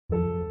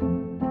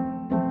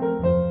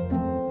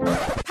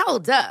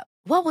Hold up.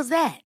 What was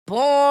that?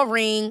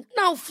 Boring.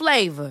 No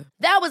flavor.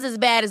 That was as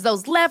bad as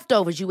those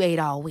leftovers you ate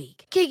all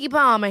week. Keke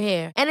Palmer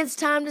here. And it's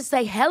time to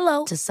say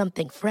hello to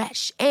something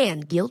fresh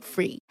and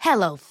guilt-free.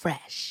 Hello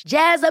Fresh.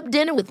 Jazz up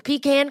dinner with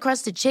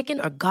pecan-crusted chicken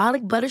or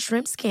garlic butter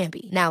shrimp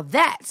scampi. Now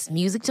that's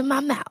music to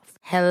my mouth.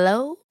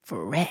 Hello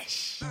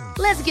Fresh.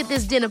 Let's get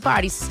this dinner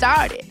party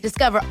started.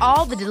 Discover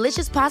all the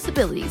delicious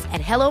possibilities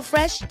at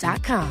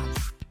HelloFresh.com.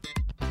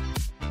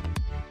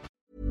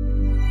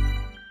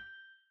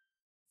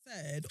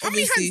 How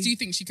many hands do you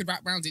think she could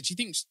wrap around it? Do you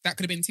think that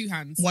could have been 2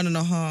 hands?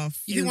 1.5.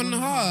 You think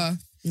 1.5?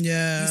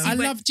 Yeah. I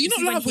love. Do you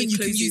not love when you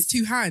can use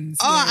 2 hands?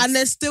 Oh, and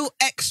there's still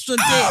extra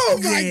dick. Oh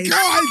my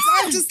God!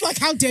 I'm just like,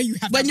 how dare you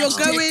have when that you're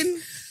much going.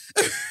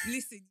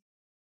 Listen.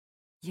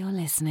 You're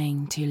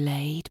listening to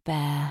Laid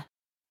Bare.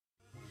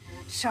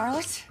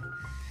 Charlotte,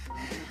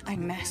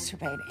 I'm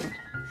masturbating.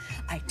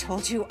 I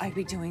told you I'd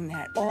be doing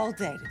that all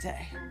day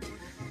today.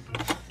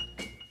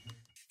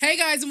 Hey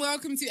guys, and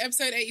welcome to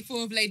episode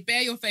 84 of Laid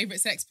Bare, your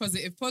favourite sex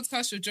positive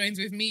podcast. You're joined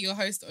with me, your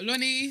host,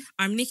 Oloni.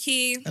 I'm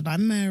Nikki. And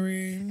I'm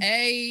Mary.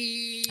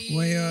 Hey.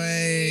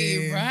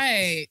 Way.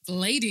 Right.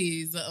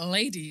 Ladies.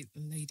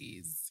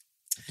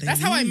 That's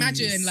how I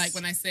imagine, like,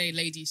 when I say,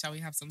 ladies, shall we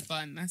have some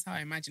fun? That's how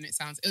I imagine it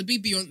sounds. It would be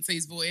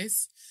Beyonce's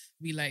voice.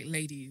 It'd be like,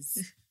 ladies.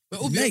 We're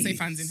all Beyonce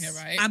fans in here,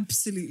 right?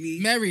 Absolutely.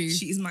 Mary.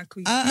 She is my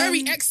queen.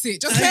 Mary, exit.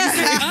 Just no way.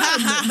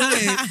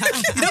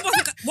 You know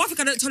what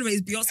I don't tolerate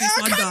is Beyonce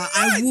slander.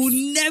 I will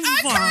never.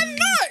 I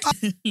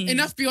cannot.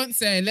 Enough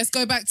Beyonce. Let's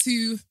go back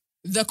to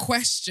the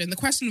question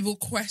of all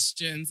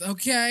questions,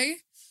 okay?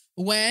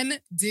 When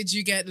did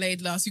you get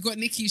laid last? You got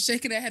Nikki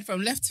shaking her head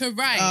from left to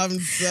right. I'm done.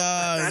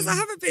 Guys, I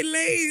haven't been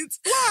laid.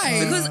 Why?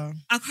 Because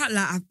I can't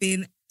lie, I've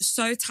been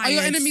so tired. Are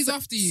your enemies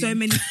after you? So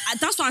many.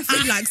 That's what I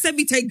feel like. Send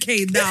me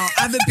 10K now.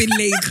 I haven't been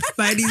laid,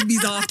 but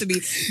enemies are after me.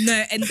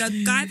 No, and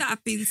the guy that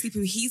I've been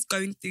sleeping with, he's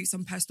going through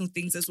some personal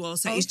things as well.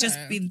 So it's just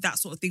been that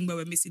sort of thing where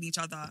we're missing each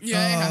other.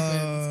 Yeah, it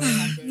happens. It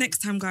happens. Next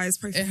time, guys,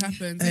 pray for me. It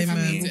happens.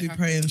 Amen. We'll be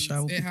praying, Sha.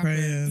 We'll be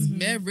praying.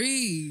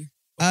 Mary.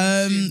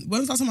 When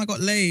was the last time I got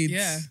laid?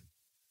 Yeah.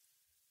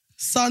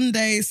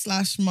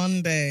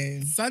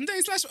 Sunday/Monday.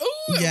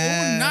 Ooh,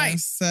 Yeah, all night.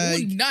 so All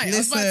night.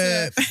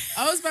 listen.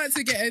 I was about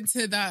to get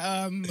into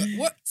that.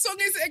 What song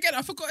is it again?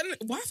 I've forgotten.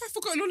 Why have I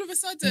forgotten all of a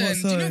sudden? What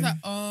Do you know song? that?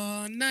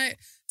 All night.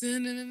 All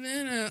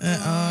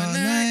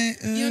night.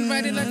 You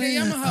ride it like a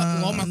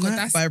Yamaha. Oh my God,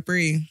 that's by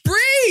Brie.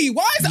 Brie.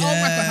 Why is it? Oh my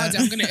Yeah.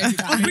 God, I'm going to edit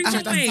that. I'm pretty sure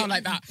it doesn't sound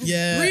like that.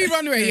 Yeah. Brie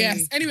Runway,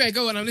 yes. Anyway,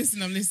 go on. I'm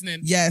listening.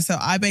 Yeah, so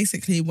I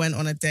basically went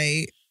on a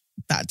date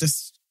that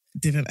just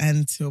didn't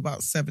end till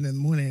about 7 in the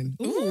morning.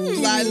 Ooh.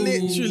 Like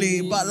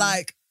literally, but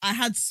like I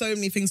had so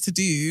many things to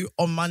do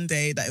on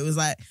Monday that it was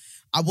like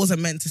I wasn't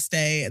meant to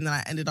stay, and then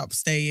I ended up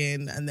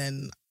staying, and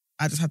then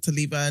I just had to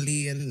leave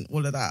early and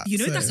all of that. You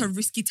know, So that's a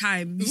risky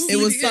time. it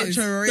was such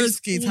a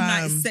risky all-night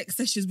time. sex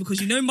sessions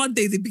because you know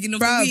Monday's the beginning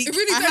of Bruv, the week. It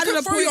really I does had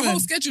an throw your whole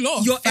appointment. schedule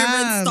off. Your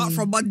errands Fam. start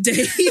from Monday.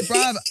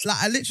 Bruv, like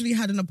I literally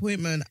had an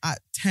appointment at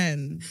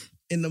 10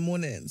 in the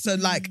morning. So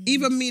like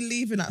even me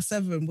leaving at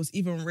 7 was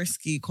even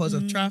risky because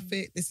of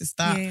traffic, this is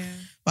that. Yeah.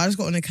 But I just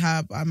got on a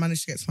cab, I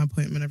managed to get to my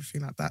appointment,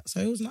 everything like that. So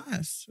it was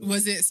nice.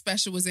 Was it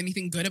special? Was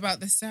anything good about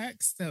the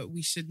sex that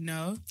we should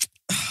know?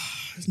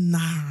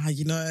 Nah,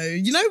 you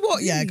know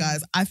what? Yeah,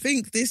 guys, I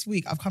think this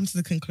week I've come to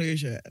the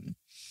conclusion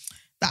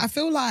that I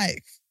feel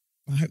like,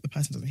 I hope the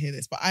person doesn't hear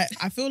this, but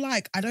I feel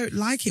like I don't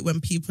like it when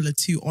people are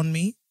too on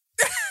me.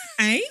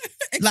 Eh?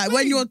 Like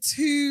when you're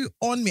too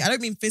on me, I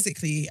don't mean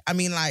physically, I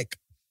mean like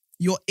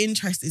your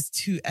interest is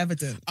too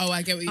evident. Oh,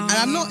 I get what you mean. And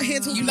I'm not here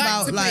talking You like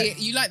about to like play it,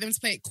 you like them to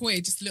play it coy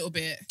just a little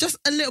bit. just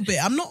a little bit.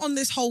 I'm not on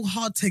this whole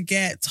hard to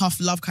get, tough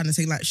love kind of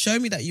thing. Like, show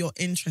me that you're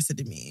interested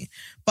in me.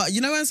 But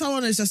you know when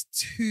someone is just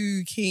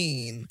too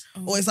keen,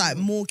 or it's like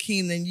more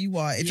keen than you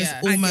are, it just Yeah,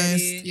 I get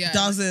almost it. Yeah.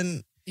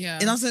 doesn't. Yeah.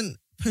 It doesn't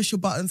push your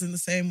buttons in the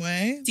same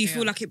way. Do you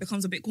feel like it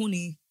becomes a bit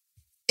corny?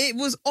 It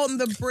was on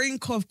the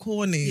brink of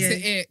corny. Yeah. To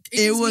ick. It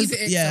gives was- me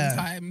the ick yeah.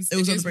 sometimes. It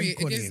was on gives the brink me, of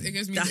corny. It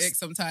gives me the ick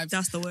sometimes.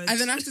 That's the word.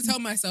 And then I have to tell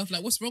myself,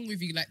 like, what's wrong with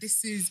you? Like,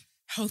 this is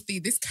healthy.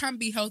 This can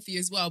be healthy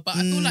as well. But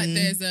I feel like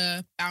there's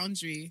a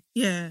boundary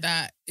Yeah.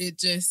 that it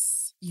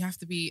just, you have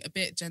to be a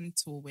bit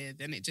gentle with.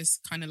 And it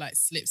just kind of like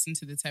slips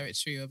into the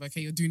territory of,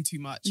 okay, you're doing too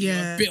much. You're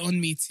Yeah. a bit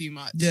on me too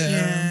much.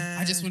 Yeah.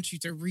 I just want you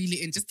to reel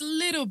it in just a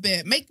little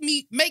bit. Make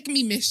me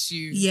miss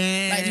you.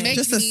 Yeah. Like, make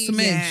Just a me, smidge,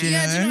 yeah. you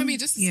Yeah, do you know know? what I mean?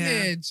 Just a Yeah.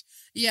 smidge.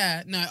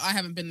 Yeah, no, I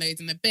haven't been laid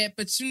in a bit,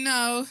 but you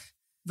know,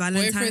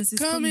 Valentine's boyfriend's is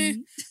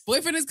coming.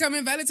 Boyfriend is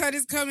coming. Valentine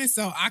is coming.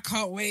 So I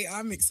can't wait.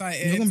 I'm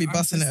excited. You're gonna be I'm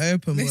busting just- it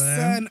open, boy.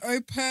 Listen,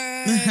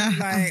 open.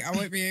 Like, I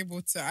won't be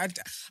able to.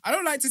 I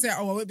don't like to say,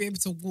 oh, I won't be able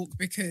to walk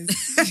because,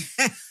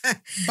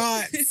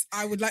 but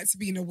I would like to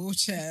be in a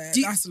wheelchair. Do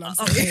you- That's what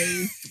I'm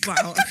saying.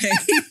 Okay. Wow. Okay.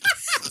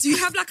 Do you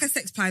have like a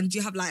sex plan? Do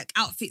you have like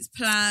outfits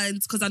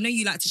planned? Because I know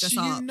you like to dress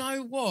Do you up.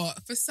 know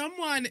what? For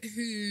someone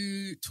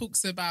who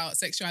talks about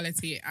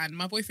sexuality, and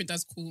my boyfriend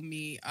does call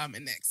me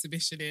an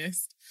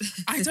exhibitionist,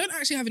 I don't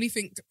actually have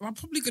anything. I'm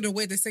probably going to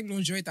wear the same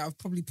lingerie that I've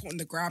probably put on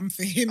the gram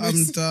for him.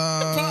 I'm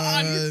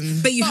done.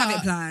 But you have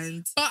it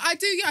planned. But I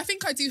do, yeah, I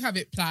think I do have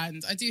it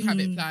planned. I do have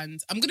it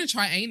planned. I'm going to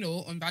try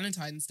anal on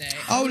Valentine's Day.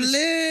 Oh, lit.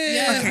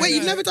 Yeah, Okay. Wait,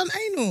 you've never done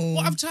anal?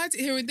 Well, I've tried it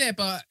here and there,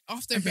 but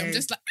after a bit, I'm Okay.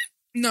 just like,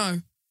 no.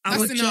 I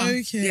That's was enough.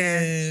 joking.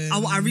 Yeah.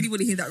 I really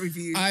want to hear that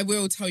review. I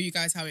will tell you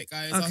guys how it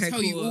goes. I'll Okay,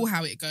 tell you cool. all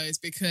how it goes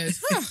because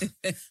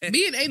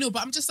me and anal,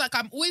 but I'm just like,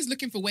 I'm always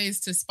looking for ways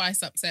to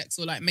spice up sex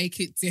or like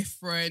make it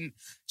different.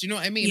 Do you know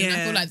what I mean? And I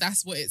Yeah. feel like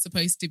that's what it's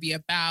supposed to be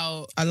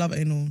about. I love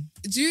anal.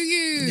 Do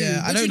you?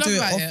 Yeah, What I do you don't do it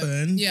love about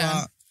often, Yeah.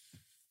 but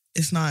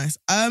it's nice.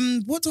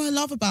 What do I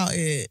love about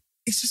it?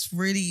 It's just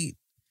really,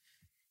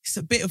 it's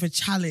a bit of a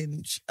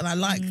challenge, and I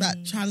like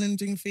that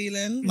challenging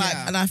feeling. Like,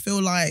 Yeah. and I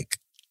feel like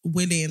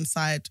willy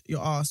inside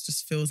your ass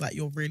just feels like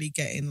you're really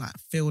getting like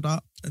filled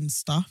up and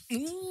stuff.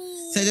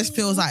 So it just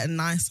feels like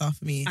nicer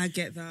for me. I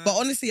get that. But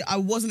honestly, I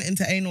wasn't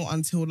into anal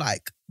until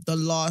like the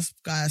last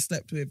guy I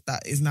slept with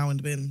that is now in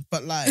the bin.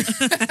 But like,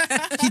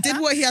 he did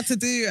what he had to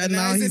do and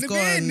now he's he's in the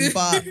gone. bin.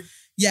 But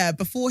yeah,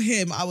 before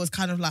him, I was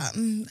kind of like,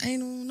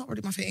 anal, not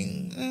really my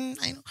thing.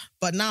 Anal.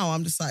 But now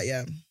I'm just like,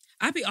 yeah.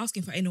 I'd be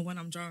asking for anal when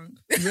I'm drunk.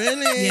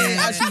 Really? Yeah.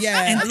 Actually,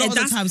 yeah. A lot of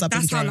the times I've been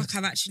that's how drunk. like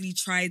I've actually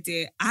tried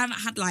it. I haven't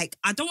had like,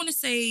 I don't want to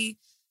say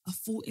a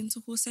full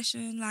intercourse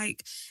session.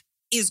 Like,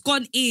 it's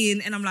gone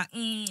in and I'm like,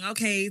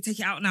 okay, take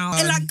it out now.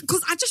 And like,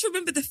 because I just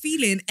remember the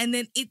feeling and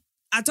then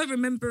I don't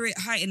remember it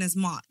hurting as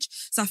much.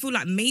 So I feel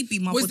like maybe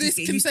my Was body's this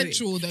getting used to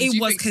consensual though? It Do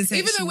you was think? consensual.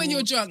 Even though when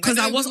you're drunk. Because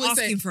I know was we were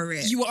asking saying- for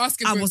it. You were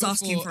asking I for it was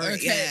asking before. for it,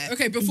 Okay. yeah.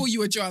 Okay, before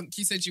you were drunk,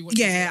 you said you wanted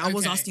Yeah, it. I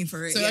was Okay. asking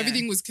for it, So yeah.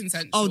 everything was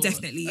consensual. Oh,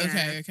 definitely, yeah.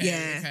 Okay,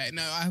 Yeah. okay.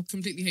 No, I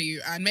completely hear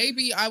you. And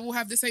maybe I will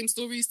have the same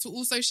stories to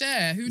also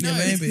share. Who Yeah,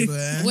 knows? maybe,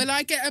 but Will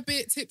I get a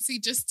bit tipsy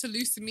just to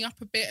loosen me up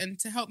a bit and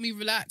to help me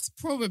relax?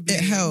 Probably.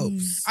 it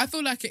helps. I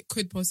feel like it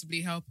could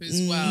possibly help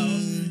as well,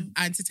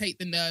 and to take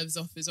the nerves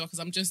off as well. Because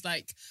I'm just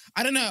like,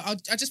 I don't know.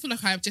 I just feel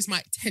like I just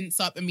might tense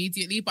up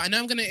immediately. But I know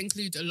I'm going to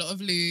include a lot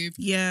of lube.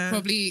 Yeah.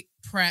 Probably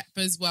prep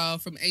as well,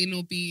 from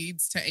anal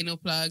beads to anal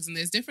plugs, and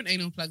there's different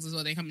anal plugs as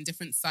well. They come in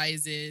different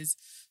sizes.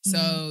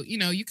 So, you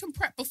know, you can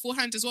prep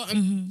beforehand as well.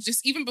 And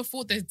just even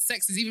before the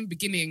sex is even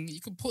beginning,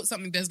 you can put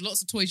something, there's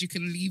lots of toys you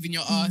can leave in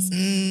your ass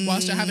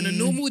whilst you're having a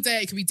normal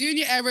day. It could be doing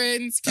your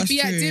errands, could That's be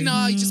at true.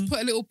 dinner. You just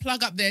put a little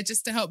plug up there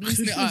just to help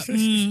loosen it up.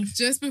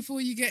 Just before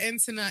you get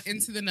into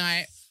the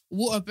night,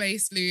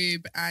 water-based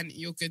lube, and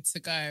you're good to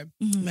go.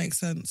 Makes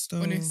sense,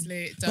 though.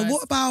 Honestly, it does. But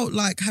what about,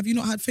 like, have you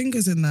not had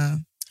fingers in there?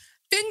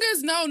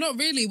 Fingers? No, not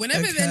really.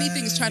 Whenever Okay.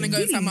 anything's trying to go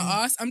inside my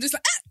ass, I'm just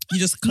like, You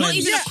just Not clench.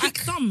 even Yeah. a quick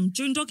thumb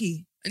during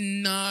doggy.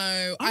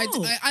 no.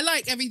 Oh. I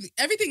like everything.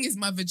 Everything is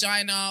my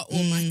vagina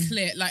or my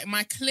clit. Like,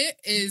 my clit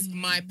is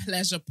my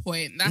pleasure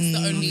point. That's the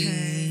only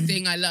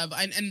thing I love.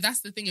 And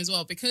that's the thing as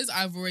well, because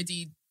I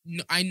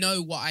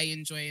know what I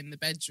enjoy in the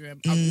bedroom.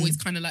 I've always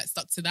kind of like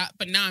stuck to that.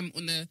 But now I'm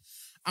on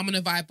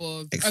a vibe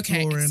of,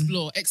 okay,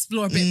 Exploring.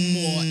 explore a bit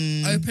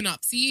more, open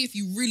up, see if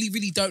you really,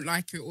 really don't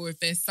like it, or if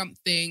there's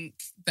something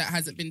that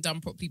hasn't been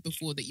done properly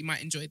before that you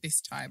might enjoy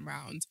this time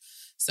round.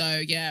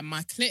 So yeah,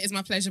 my clit is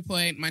my pleasure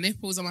point, my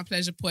nipples are my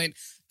pleasure point.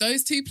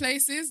 Those two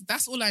places,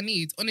 that's all I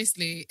need.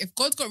 Honestly, if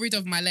God got rid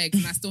of my legs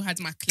and I still had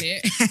my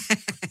clit,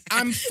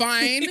 I'm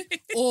fine.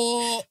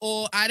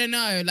 Or I don't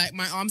know, like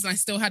my arms and I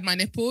still had my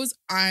nipples,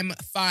 I'm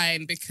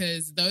fine,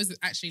 because those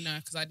actually no,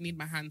 because I'd need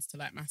my hands to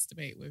like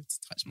masturbate with to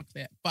touch my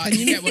clit. But Can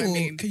you get what I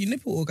mean. Can you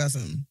nipple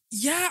orgasm?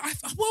 Yeah,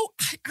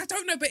 I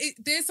don't know, but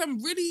there's some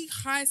really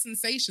high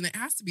sensation. It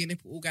has to be a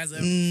nipple orgasm.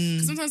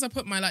 'Cause sometimes I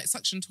put my like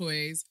suction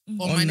toys on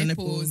my the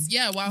nipples. nipple.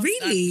 Yeah, whilst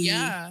Really?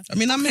 yeah. I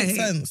mean, that makes Okay.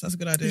 sense. That's a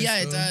good idea. Yeah,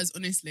 it so. does.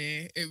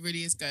 Honestly, it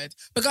really is good.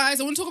 But guys,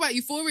 I want to talk about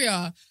Euphoria.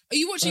 Are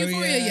you watching Oh,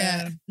 Euphoria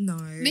yeah. yet? No.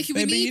 Nikki,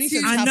 we Baby, you need need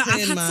to. to I know, Tap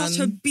I've in, had such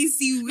a man.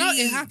 busy week. No,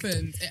 it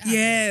happened. It happened.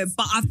 Yeah,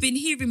 but I've been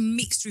hearing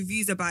mixed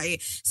reviews about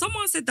it.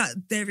 Someone said that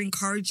they're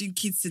encouraging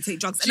kids to take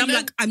drugs. Do And you I'm know-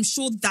 like, I'm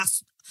sure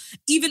that's...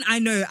 Even I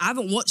know, I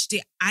haven't watched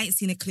it, I ain't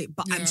seen a clip,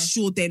 but Yeah. I'm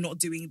sure they're not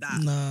doing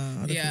that.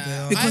 Nah, I don't Yeah. think they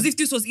are. Because if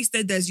this was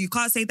EastEnders, you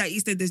can't say that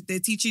EastEnders, they're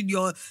teaching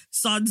your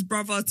son's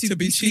brother to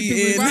be sleeping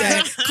cheating. with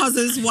their Right.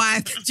 cousin's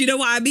wife. Do you know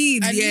what I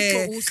mean? And yeah.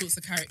 you've got all sorts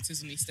of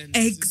characters on EastEnders.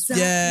 as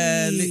Exactly.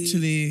 yeah,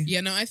 literally.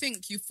 Yeah, no, I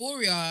think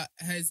Euphoria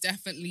has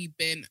definitely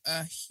been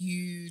a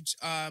huge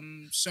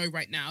show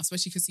right now,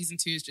 especially because season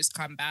 2 has just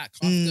come back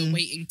after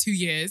waiting 2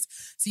 years.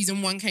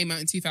 Season 1 came out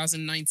in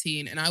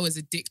 2019 and I was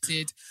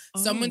addicted.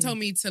 Someone told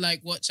me to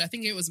like watch, I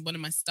think it was one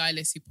of my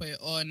stylists who put it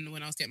on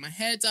when I was getting my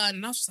hair done,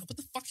 and I was just like, what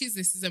the fuck is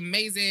this? This is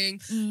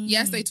amazing.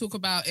 Yes, they talk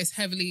about, it's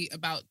heavily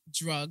about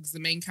drugs. The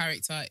main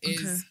character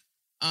is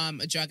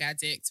a drug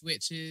addict,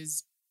 which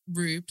is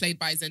Rue, played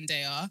by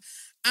Zendaya.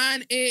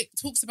 And it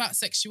talks about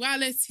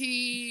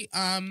sexuality,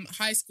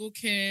 high school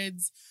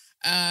kids,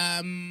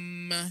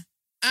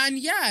 and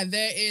yeah,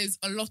 there is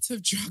a lot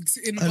of drugs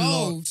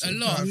involved. A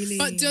lot. drugs. Really?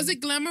 But does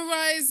it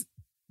glamorize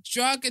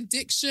drug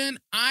addiction,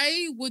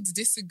 I would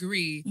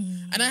disagree.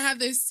 And I had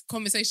this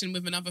conversation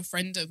with another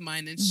friend of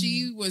mine, and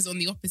she was on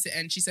the opposite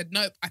end. She said,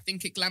 nope, I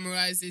think it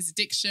glamorizes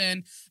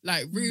addiction.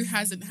 Like, Rue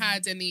hasn't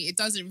had any, it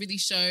doesn't really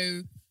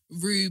show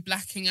Rue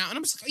blacking out. And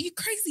I'm just like, are you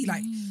crazy?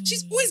 Like,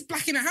 she's always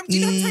blacking out. Do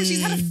you know how many times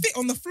she's had a fit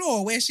on the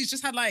floor where she's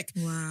just had like,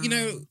 you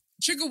know,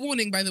 trigger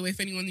warning, by the way,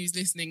 for anyone who's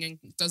listening and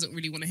doesn't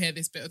really want to hear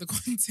this bit of the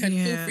content,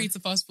 feel free to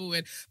fast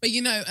forward. But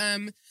you know,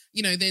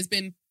 there's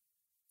been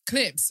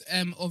clips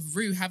of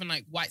Rue having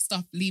like white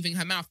stuff leaving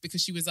her mouth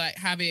because she was like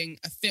having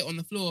a fit on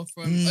the floor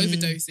from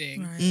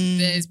overdosing.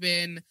 There's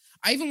been,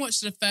 I even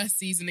watched the first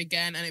season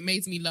again, and it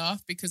made me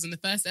laugh because in the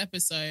first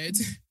episode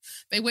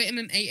they were in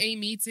an AA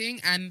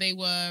meeting and they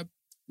were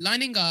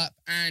lining up,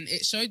 and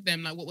it showed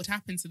them like what would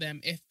happen to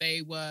them if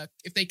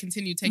they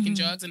continued taking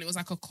drugs, and it was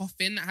like a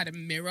coffin that had a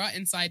mirror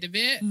inside of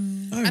it.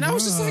 And I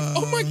was just like,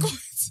 oh my God,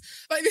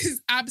 like this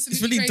is absolutely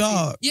it's really crazy.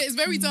 dark. Yeah, it's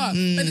very dark.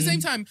 But at the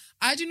same time,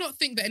 I do not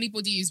think that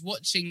anybody is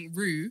watching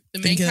Rue, the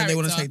main character, they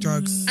want to take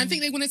drugs. and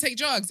think they want to take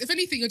drugs. If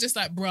anything, you're just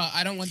like, bruh,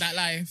 I don't want that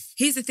life.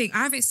 Here's the thing. I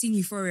haven't seen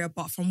Euphoria,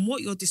 but from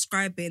what you're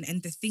describing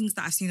and the things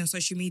that I've seen on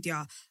social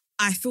media,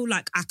 I feel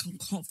like I can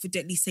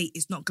confidently say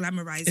it's not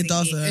glamorizing. It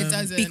doesn't. It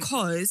doesn't.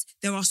 Because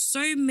there are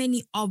so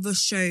many other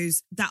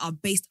shows that are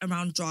based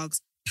around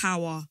drugs.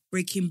 Power,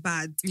 Breaking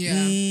Bad. Yeah.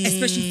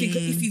 Especially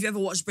if you've ever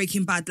watched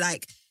Breaking Bad,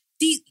 like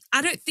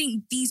I don't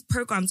think these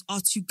programs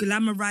are to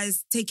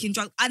glamorize taking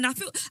drugs. And I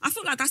feel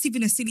like that's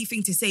even a silly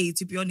thing to say,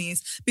 to be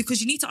honest,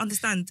 because you need to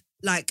understand,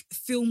 like,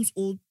 films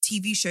or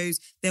TV shows,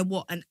 they're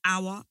what, an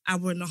hour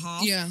and a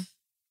half? Yeah.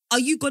 Are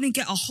you going to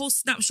get a whole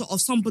snapshot of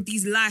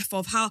somebody's life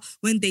of how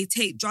when they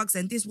take drugs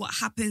and this is what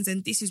happens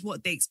and this is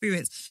what they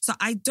experience? So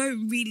I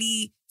don't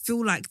really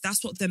feel like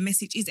that's what the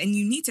message is. And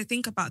you need to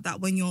think about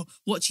that when you're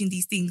watching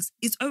these things.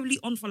 It's only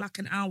on for like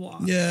an hour.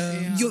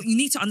 Yeah. You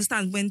need to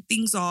understand when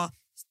things are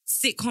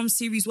sitcom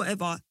series,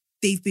 whatever,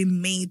 they've been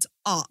made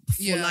up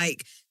for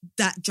like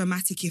that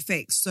dramatic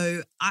effect.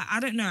 So I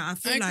don't know. I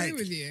agree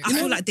with you. I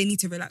feel like they need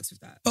to relax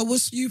with that. But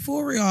was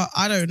Euphoria,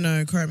 I don't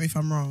know, correct me if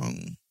I'm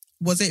wrong,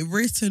 was it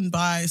written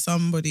by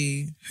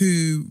somebody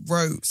who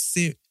wrote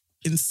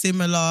in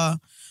similar,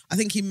 I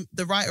think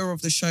the writer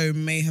of the show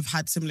may have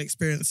had similar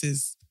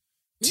experiences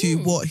to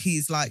what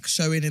he's like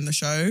showing in the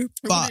show,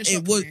 but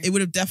it would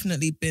have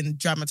definitely been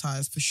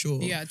dramatized for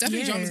sure. Yeah,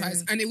 definitely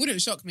dramatized, and it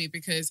wouldn't shock me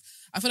because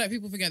I feel like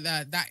people forget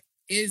that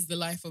is the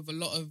life of a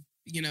lot of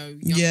young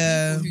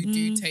people who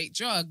do take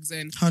drugs,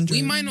 and 100.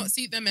 we might not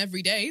see them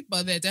every day,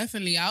 but they're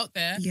definitely out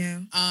there. Yeah.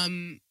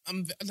 I'm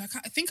like,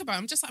 I think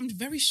about it, I'm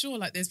very sure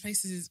like there's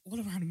places all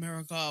around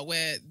America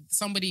where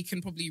somebody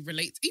can probably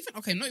relate,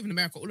 not even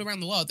America, all around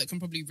the world that can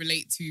probably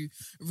relate to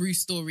Rue's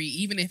story,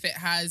 even if it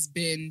has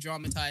been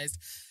dramatized.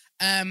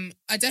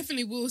 I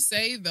definitely will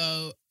say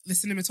though, the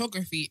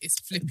cinematography is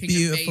flipping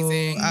beautiful,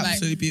 amazing.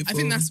 absolutely beautiful. I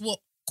think that's what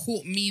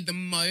caught me the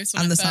most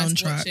when and I the first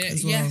soundtrack watched it.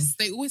 as well. Yes,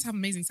 they always have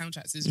amazing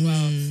soundtracks as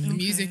well. The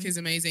music is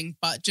amazing,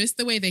 but just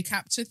the way they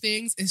capture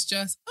things is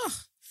just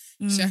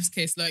chef's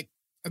kiss, like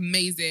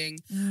amazing.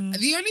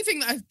 The only thing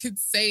that I could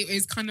say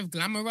is kind of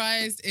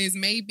glamorized is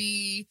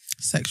maybe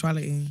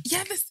sexuality.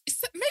 Yeah,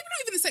 maybe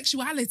not even the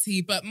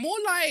sexuality, but more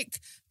like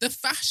the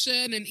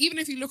fashion. And even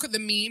if you look at the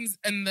memes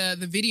and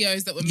the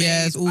videos that were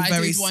made, it's all I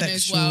very did one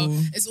sexual. as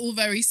well. It's all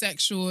very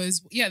sexual.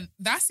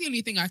 That's the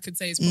only thing I could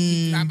say is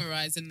probably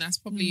glamorized, and that's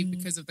probably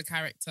because of the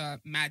character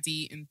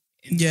Maddie in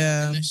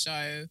the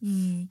show.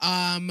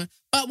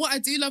 But what I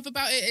do love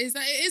about it is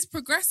that it is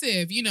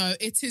progressive. You know,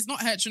 it is not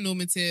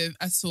heteronormative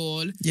at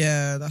all.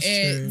 Yeah, that's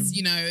true.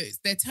 You know,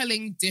 they're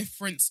telling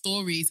different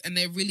stories and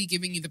they're really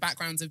giving you the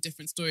backgrounds of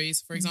different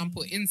stories. For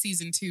example, in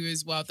season 2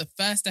 as well, the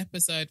first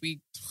episode,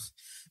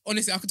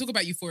 honestly, I could talk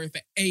about Euphoria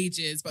for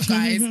ages, but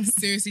guys,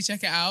 seriously,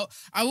 check it out.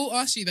 I will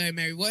ask you though,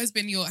 Mary, what has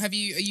been are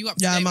you up to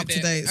date? Yeah, I'm with up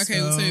to date. Okay,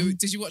 So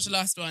did you watch the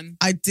last one?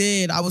 I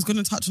did. I was going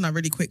to touch on that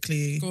really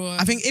quickly. Go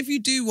on. I think if you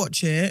do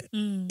watch it,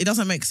 it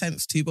doesn't make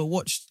sense to, but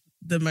watch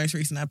the most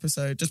recent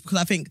episode just because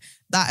I think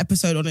that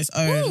episode on its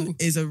own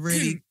is a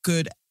really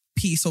good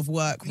piece of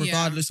work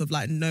regardless of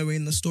like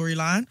knowing the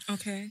storyline.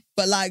 Okay.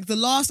 But like the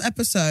last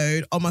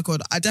episode, oh my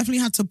God, I definitely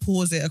had to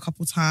pause it a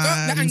couple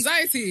times. The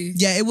anxiety.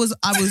 Yeah, I was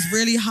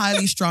really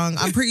highly strung.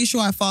 I'm pretty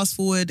sure I fast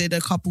forwarded a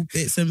couple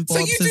bits and bobs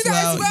So you do as that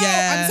well. as well.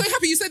 Yeah. I'm so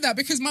happy you said that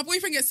because my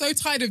boyfriend gets so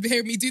tired of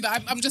hearing me do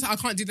that. I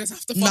can't do this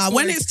after fast Nah,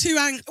 when forward. it's too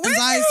anxiety My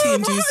heart's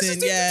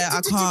inducing, just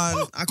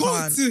I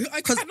can't.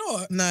 I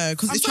cannot. No,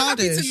 because I'm it's so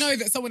happy childish. to know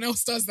that someone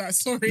else does that.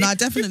 Sorry. No, I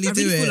definitely I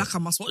do really it. feel like I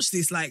must watch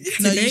this. Like,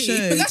 No, you today.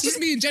 should. But that's just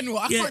me in general.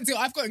 I can't deal.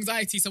 I've got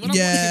anxiety, so when I'm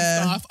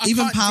Yeah. watching stuff, I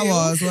Even can't Power deal.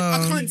 as well.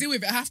 I can't deal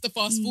with it. I have to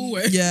fast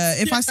forward. Yeah,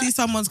 if I see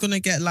someone's gonna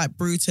get like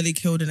brutally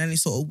killed in any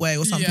sort of way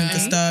or something Yeah.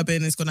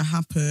 disturbing is gonna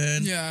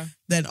happen, Yeah.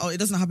 then it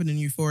doesn't happen in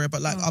Euphoria,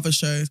 but like other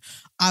shows,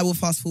 I will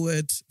fast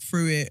forward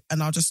through it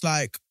and I'll just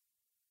like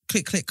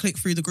click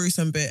through the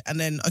gruesome bit and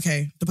then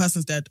the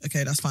person's dead.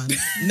 Okay, that's fine.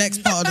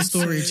 Next part of the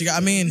story. Do you get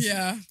what I mean?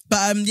 Yeah.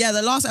 But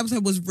the last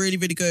episode was really,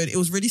 really good. It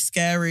was really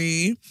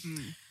scary.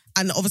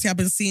 And obviously I've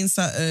been seeing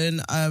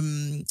certain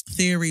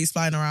theories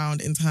flying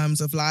around in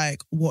terms of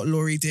like what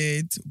Laurie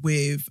did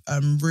with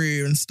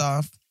Rue and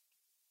stuff.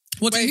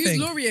 What do you think?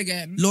 Who's Laurie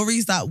again?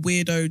 Laurie's that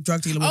weirdo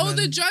drug dealer woman. Oh,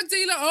 the drug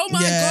dealer. Oh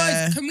my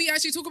Yeah. God. Can we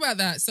actually talk about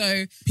that?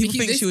 So People Nikki,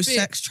 think this she was bit-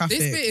 sex trafficked.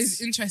 This bit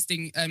is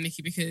interesting,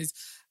 Nikki, because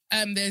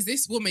there's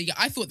this woman. Yeah,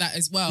 I thought that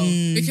as well.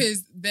 Mm.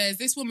 Because there's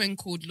this woman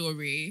called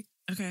Laurie.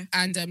 Okay.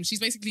 And she's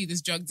basically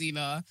this drug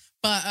dealer.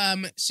 But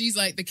she's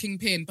like the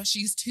kingpin. But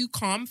she's too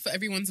calm for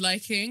everyone's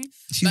liking.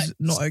 She's Like,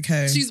 not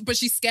okay. But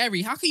she's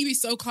scary. How can you be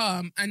so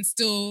calm and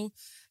still,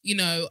 you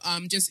know,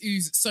 just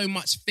ooze so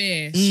much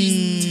fear?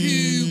 She's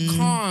too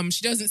calm.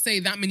 She doesn't say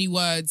that many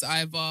words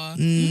either.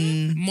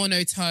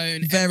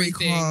 Monotone. Very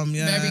everything. calm,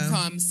 yeah. Very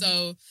calm.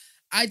 So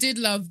I did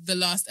love the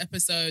last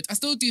episode. I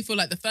still do feel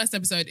like the first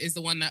episode is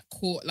the one that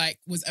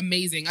was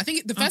amazing. I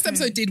think the first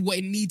episode did what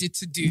it needed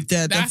to do.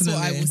 Yeah, That's definitely.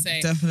 what I will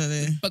say.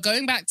 Definitely. But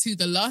going back to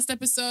the last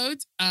episode,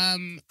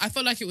 I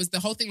felt like the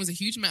whole thing was a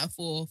huge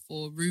metaphor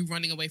for Rue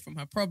running away from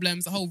her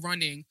problems, the whole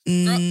running.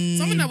 Girl,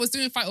 someone that was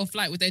doing fight or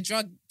flight with their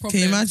drug problems. Can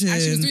you imagine? And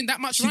she was doing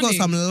that much She running. got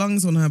some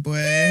lungs on her,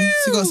 boy.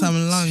 She got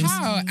some lungs.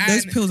 Child,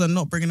 Those and- pills are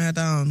not bringing her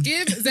down.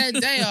 Give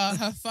Zendaya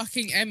her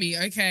fucking Emmy,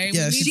 okay?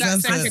 Yeah, we she need that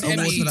deserves second it. So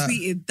Emmy. Emmy. she that.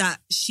 tweeted that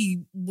she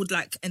would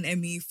like an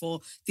Emmy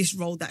for this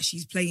role that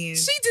she's playing.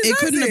 She It deserves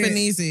couldn't have it. been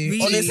easy.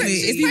 Really? Honestly,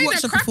 She's if you playing watch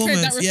a the crackhead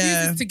performance, that refuses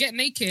yeah. to get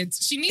naked.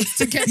 She needs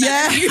to get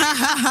that Emmy.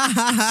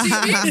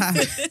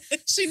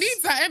 She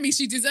needs that Emmy.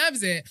 She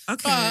deserves it.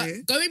 Okay.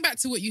 But going back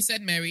to what you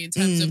said, Mary, in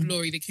terms of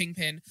Laurie the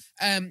Kingpin,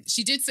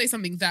 she did say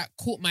something that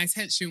caught my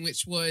attention,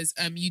 which was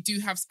you do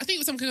have, I think it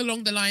was something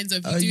along the lines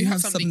of You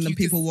have something that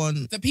people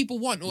want. that people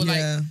want, or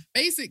Yeah. like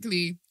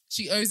basically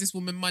she owes this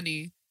woman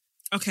money.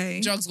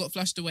 Okay. Drugs got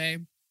flushed away.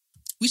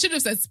 We should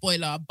have said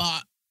spoiler,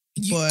 but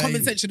Boy,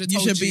 common sense should have you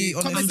told should be, you.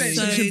 Common honestly, sense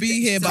you should should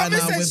be here by Common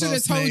now sense with should have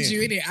us, told mate. you,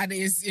 innit? And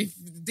if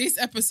this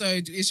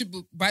episode, it should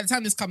be, by the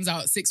time this comes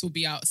out, 6 will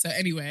be out. So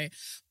anyway,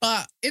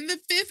 but in the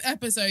 5th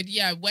episode,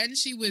 yeah, when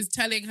she was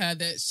telling her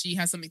that she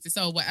has something to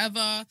sell,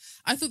 whatever,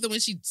 I thought that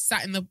when she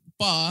sat in the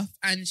bath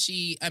and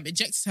she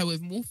injected her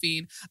with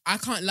morphine, I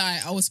can't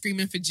lie, I was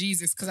screaming for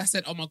Jesus because I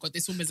said, oh my God,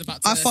 this woman's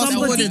about to I sell fast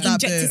Somebody forwarded that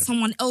injected bit.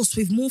 someone else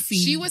with morphine.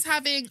 She was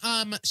having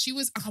I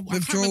can't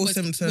Withdrawal remember,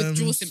 symptoms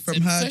withdrawal from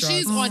symptoms. her So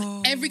she's drugs.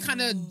 on every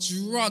kind of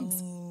drugs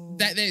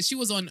that she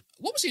was on.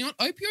 What was she on?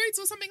 Opioids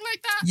or something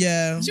like that?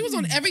 Yeah. She was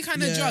on every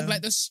kind of Yeah. drug,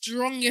 like the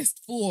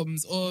strongest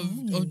forms of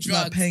Like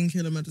drugs.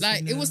 painkiller medicine.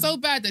 Like it was yeah. so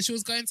bad that she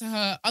was going to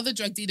her other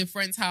drug dealer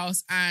friend's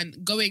house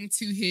and going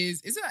to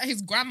his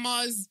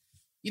grandma's.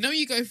 You know,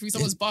 you go through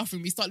someone's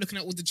bathroom, you start looking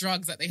at all the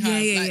drugs that they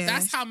have. Yeah.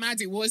 That's how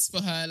mad it was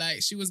for her.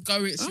 Like she was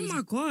going. Oh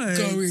my God.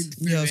 Going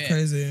through Yeah, it was it.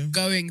 crazy.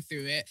 Going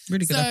through it.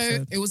 Really good so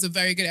episode. it was a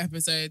very good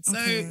episode. So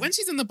Okay. when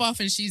she's in the bath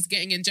and she's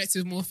getting injected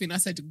with morphine, I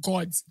said,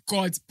 God,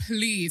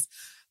 please.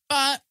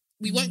 But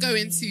we won't go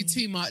into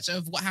too much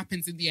of what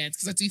happens in the end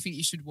because I do think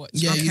you should watch.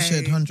 Yeah, it. you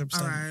should,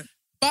 100%. All right.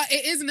 But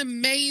it is an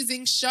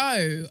amazing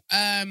show.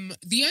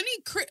 The only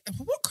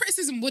what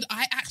criticism would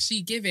I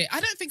actually give it? I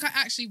don't think I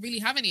actually really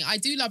have any. I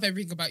do love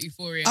everything about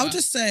Euphoria. I'll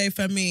just say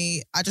for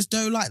me, I just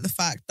don't like the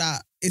fact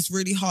that it's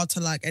really hard to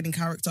like any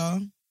character.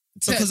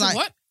 Because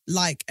what?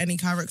 like any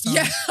character.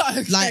 Yeah,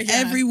 okay, Like yeah.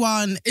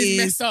 everyone Is is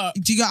messed up.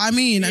 Do you get what I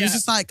mean? And it's Yeah.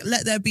 just like,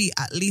 let there be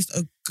at least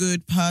a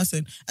good person.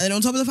 And then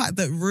on top of the fact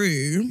that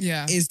Rue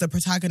Yeah. is the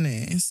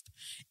protagonist,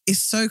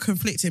 it's so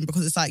conflicting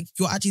because it's like,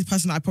 you're actually the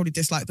person I probably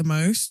dislike the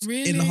most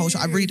in the whole show.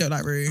 I really don't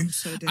like Rue.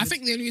 I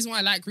think the only reason why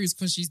I like Rue is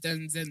because she's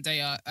done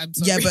Zendaya. I'm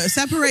sorry. Yeah, but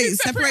separate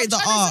the I'm trying to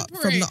art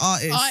from the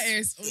separate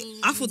artist.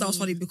 I thought that was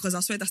funny because I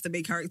swear that's the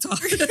main character.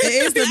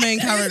 It is the main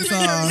It is character. the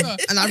main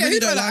character. And I Okay, really who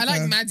don't do like I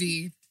like her.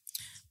 Maddie.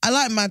 I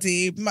like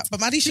Maddie, but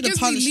Maddie She should have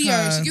gives me punched Leo.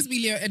 her. She gives me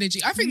Leo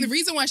energy. I think the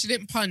reason why she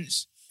didn't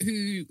punch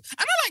and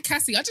I like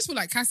Cassie. I just feel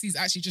like Cassie's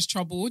actually just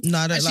troubled. No,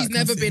 I don't and like she's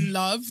never Cassie. been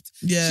loved.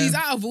 Yeah. She's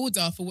out of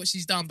order for what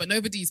she's done, but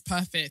nobody's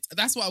perfect.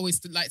 That's what I always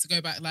like to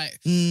go back. Like,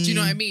 do you know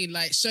what I mean?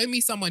 Like, show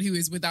me someone who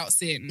is without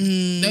sin.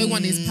 No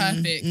one is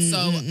perfect. So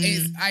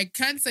I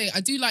can say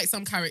I do like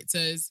some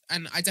characters,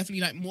 and I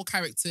definitely like more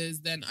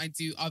characters than I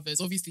do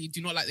others. Obviously, you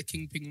do not like the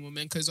Kingpin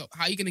woman because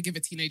how are you going to give a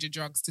teenager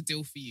drugs to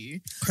deal for you?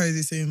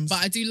 Crazy seems.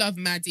 But I do love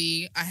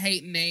Maddie. I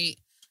hate Nate.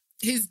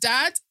 His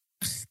dad,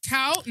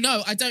 Cal,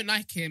 no, I don't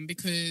like him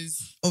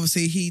because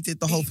Obviously, he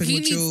did the whole thing he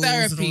with needs Jules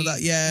therapy. and all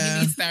that. Yeah.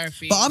 He needs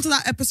therapy. But after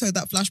that episode,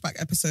 that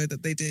flashback episode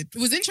that they did, it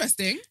was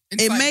interesting.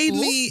 it made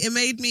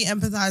insightful, me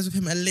empathize with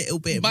him a little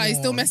bit but more. he's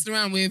still messing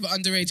around with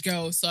underage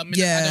girls, so I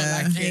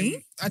Yeah. don't like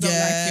him. I don't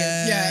like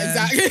him. Yeah,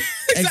 exactly.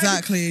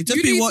 Exactly. Just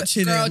You be need to-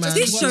 watching girl, it, man. just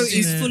This be show watching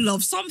is it. full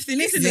of something,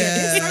 isn't Yeah.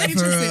 it? It's so for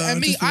interesting. real, And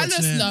me, just be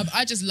watching it.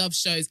 I just love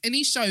shows.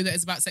 Any show that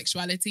is about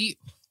sexuality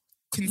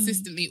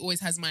consistently always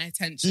has my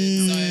attention.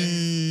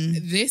 So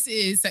this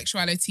is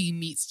sexuality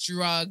meets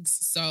drugs.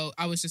 So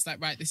I was just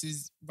like, right, this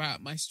is right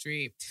up my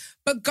street.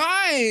 But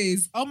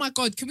guys, oh my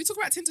God, can we talk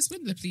about Tinder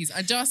Swindler, please?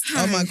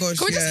 Oh my gosh,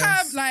 Can we just yes.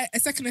 have like a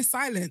second of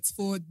silence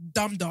for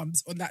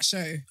dum-dums on that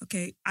show?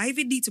 Okay, I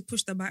even need to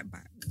push the mic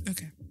back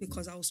Okay.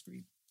 because I'll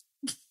scream.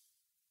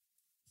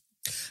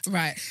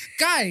 Right.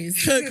 Guys,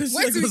 Because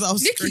Nikki, do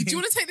screaming. you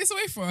want to take this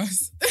away for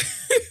us?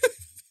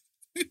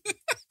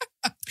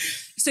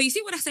 So you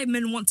see when I say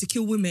men want to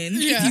kill women?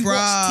 Yeah. If you watch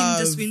Bruv.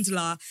 Tinder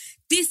Swindler,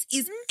 this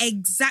is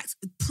exact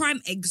prime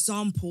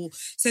example.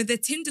 So the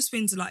Tinder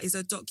Swindler is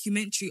a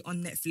documentary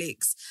on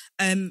Netflix.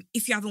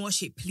 If you haven't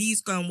watched it,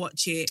 please go and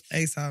watch it.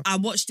 ASAP. I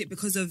watched it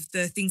because of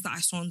the things that I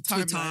saw on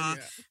Twitter. Timeline,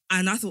 yeah.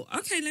 And I thought,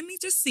 okay, let me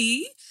just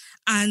see.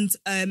 And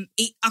I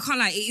can't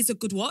lie, it is a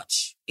good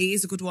watch. It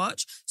is a good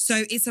watch.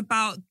 So it's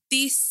about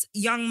this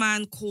young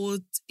man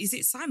called, is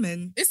it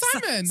Simon? It's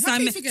Simon. How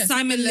can you forget?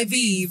 Simon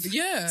Lviv.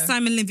 Yeah.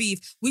 Simon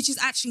Lviv, which is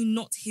actually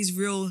not his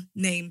real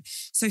name.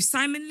 So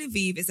Simon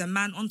Lviv is a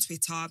man on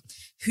Twitter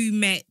who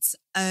met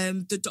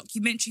the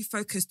documentary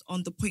focused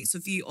on the points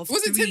of view of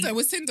Was it three- Tinder?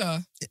 Was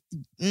Tinder?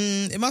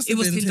 It must It have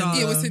was been Tinder. Tinder.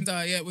 Yeah, it was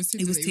Tinder. Yeah, it was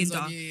Tinder. It was that he Tinder.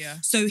 on. Yeah.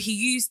 So he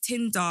used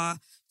Tinder,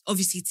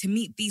 obviously, to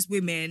meet these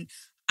women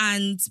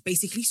and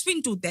basically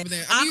swindled them.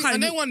 I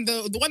know one.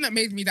 The one that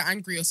made me the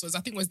angriest was,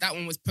 I think, was that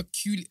one was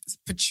peculiar.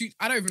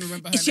 I don't even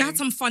remember her She name. had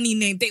some funny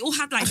name. They all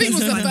had like. I think it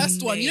was the funny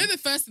first one. name. You know, the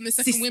first and the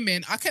second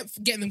women. I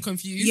kept getting them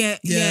confused.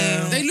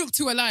 Yeah. They look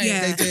too alike.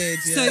 Yeah. They did,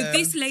 So yeah.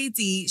 this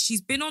lady,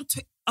 she's been on.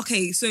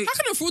 Okay, so How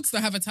can a fraudster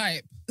have a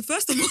type?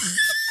 first of all,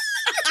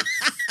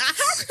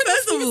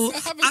 I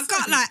have a I can't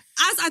type? like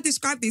as I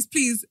describe this,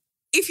 please.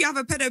 If you have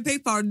a pen and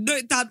paper,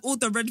 note down all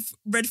the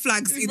red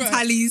flags in Right.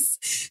 tallies.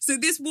 So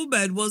this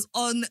woman was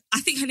on,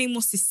 I think her name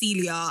was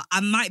Cecilia. I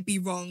might be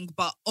wrong,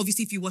 but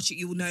obviously if you watch it,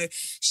 you will know.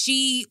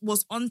 She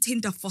was on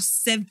Tinder for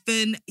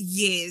 7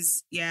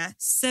 years. Yeah,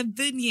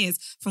 7 years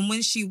from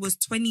when she was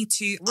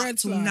 22 up Red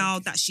till flag. now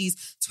that she's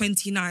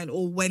 29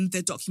 or when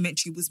the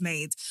documentary was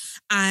made.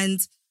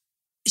 And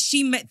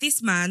she met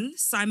this man,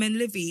 Simon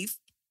Lviv,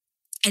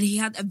 and he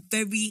had a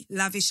very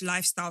lavish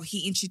lifestyle.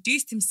 He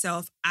introduced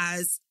himself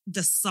as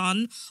the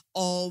son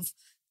of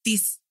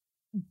this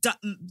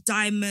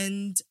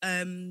diamond.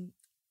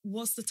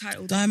 What's the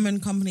title?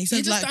 Diamond Company. So Yeah,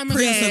 it's just like Diamond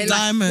Prince Company. of like-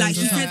 Diamonds. like or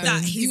he said something.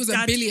 that He was a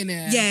dad-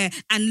 billionaire. Yeah,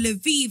 and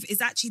Lviv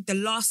is actually the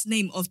last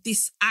name of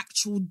this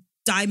actual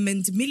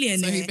diamond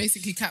millionaire. So he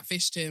basically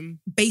catfished him.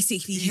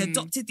 Basically, he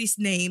adopted this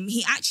name.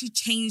 He actually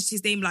changed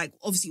his name, like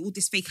obviously all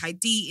this fake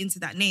ID into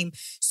that name.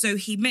 So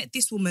he met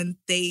this woman.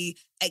 They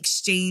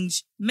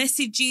exchanged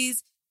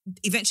messages.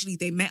 Eventually,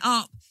 they met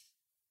up.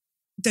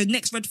 The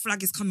next red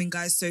flag is coming,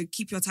 guys. So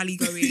keep your tally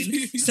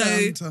going.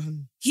 So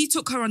Dun. he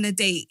took her on a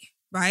date,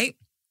 right?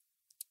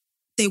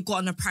 They got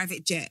on a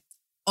private jet.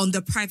 On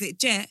the private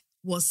jet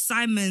was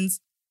Simon's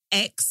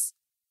ex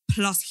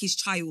plus his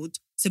child.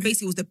 So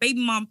basically, it was the baby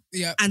mum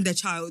Yeah. and the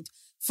child.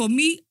 For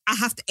me, I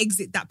have to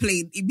exit that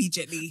plane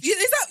immediately. Yeah,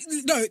 is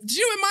that no? Do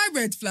you know where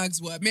my red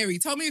flags were? Mary,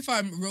 tell me if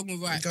I'm wrong or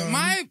right. Go But on.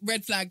 my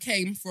red flag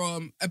came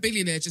from a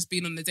billionaire just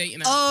being on the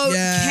dating app. Okay.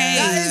 Yeah.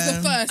 That is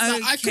the first.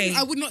 Like, Okay.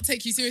 I would not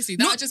take you seriously.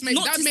 That Not- would just make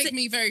not that to make say-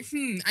 me very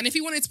And if he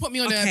wanted to put me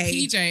on Okay. a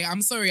PJ,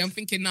 I'm sorry. I'm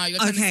thinking, nah, you're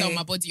trying to Okay. sell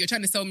my body. You're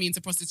trying to sell me into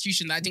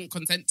prostitution that I didn't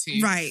consent to.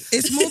 Right.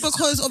 It's more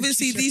because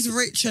obviously these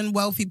rich and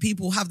wealthy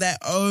people have their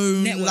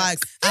own Networks. like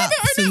They have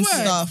apps their own and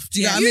network. stuff. Do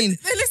you know Yeah. what I mean?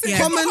 Listen, Yeah. it's not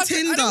Common hard to-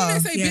 I don't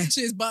want to say Tinder.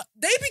 bitches, but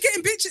they be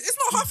getting bitches. It's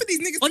not half of these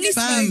niggas. Honestly,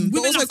 Honestly, Fam,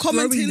 but women also are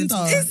common throwing them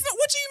Tinder. it's not.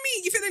 What do you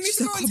mean? You think they need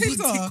to go on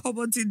Tinder? Come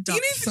on Tinder.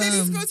 You need to, they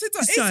need to go on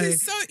Tinder. So-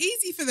 It's so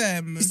easy for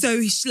them. So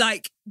he's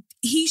like,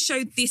 he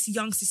showed this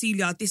young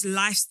Cecilia this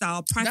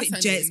lifestyle, private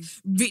That's her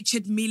jets,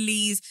 Richard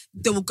Millie's.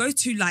 They will go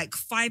to like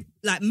 5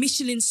 like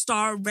Michelin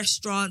star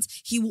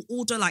restaurants. He will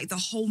order like the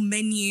whole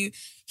menu.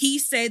 He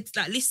said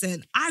that,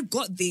 listen, I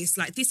got this.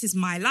 Like, this is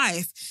my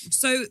life.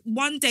 So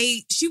one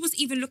day she was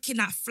even looking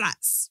at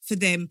flats for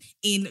them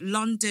in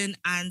London,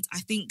 and I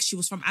think she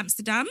was from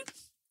Amsterdam.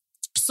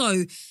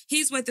 So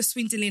here's where the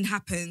swindling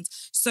happened.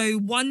 So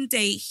one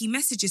day he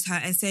messages her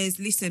and says,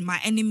 listen, my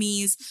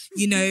enemies,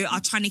 you know, are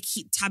trying to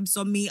keep tabs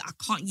on me. I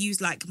can't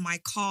use like my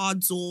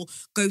cards or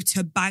go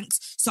to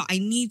banks. So I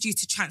need you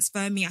to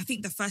transfer me. I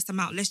think the first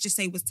amount, let's just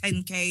say, was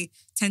 10K,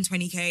 10,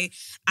 20K.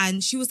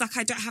 And she was like,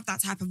 I don't have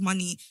that type of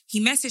money.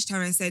 He messaged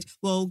her and said,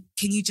 well,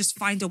 can you just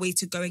find a way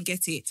to go and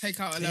get it? Take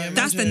out a Yeah, loan.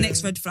 That's the Imagine.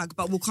 next red flag,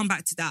 but we'll come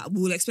back to that.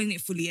 We'll explain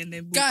it fully and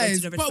then we'll go Guys,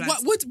 to the red but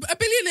flags. what, would a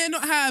billionaire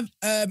not have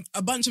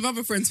a bunch of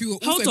other friends who are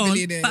Hold also on,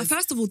 billionaires? but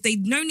first of all,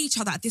 they'd known each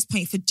other at this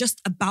point for just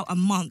about a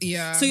month.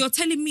 Yeah. So you're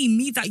telling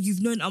me that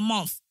you've known a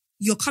month,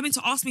 you're coming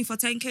to ask me for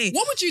 10K.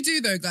 What would you do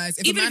though, guys?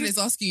 If Even a man if is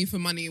asking you for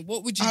money,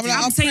 what would you I'm do? like,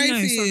 I'll say pray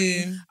no, for sorry.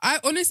 you.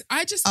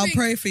 I just I'll think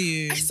pray for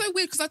you. it's so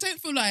weird because I don't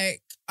feel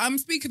like I'm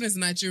speaking as a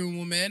Nigerian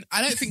woman.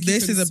 I don't think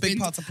This you can is a big spend-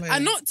 part to play.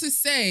 And not to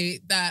say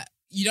that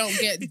you don't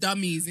get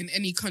dummies in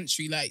any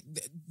country. Like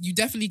you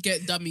definitely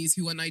get dummies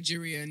who are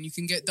Nigerian. You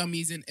can get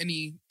dummies in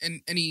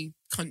any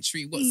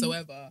country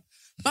whatsoever.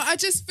 But I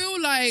just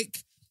feel like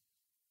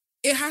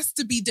it has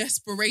to be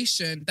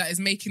desperation that is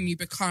making you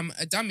become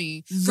a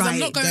dummy. Because I'm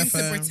not Right, going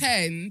defo. to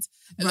pretend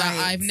that Right.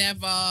 I've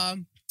never,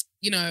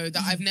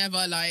 I've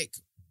never like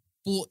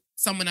bought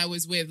someone I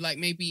was with, like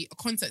maybe a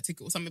concert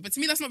ticket or something. But to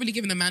me, that's not really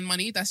giving a man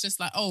money. That's just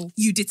like, oh,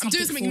 You did I'm something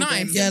doing something for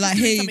them. nice. Yeah, I'm like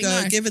just doing here you something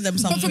go, nice. giving them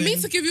something. But for me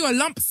to give you a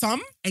lump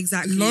sum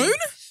Exactly. loan,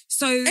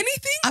 So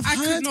anything.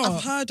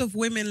 I've heard of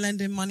women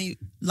lending money,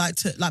 like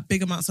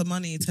big amounts of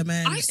money to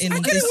men I in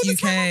get this it all the UK.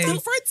 time. Tell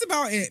friends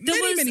about it.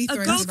 there was Many a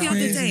threads girl the about other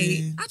it.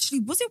 day. Actually,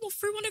 was it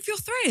through one of your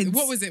threads?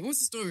 What was it? What's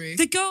the story?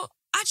 The girl.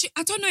 Actually,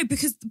 I don't know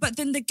but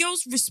then the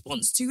girl's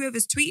response to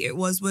whoever's tweet it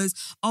was,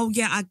 oh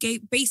yeah, I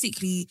gave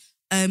basically,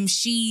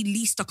 she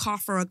leased a car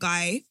for a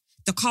guy.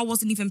 The car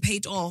wasn't even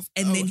paid off,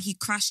 and then he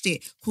crashed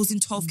it, causing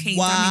 12k in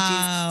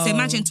damages. So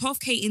imagine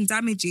 12k in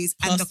damages,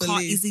 and the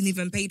car isn't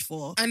even paid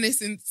for. And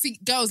listen, see,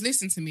 girls,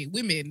 listen to me.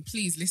 Women,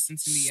 please listen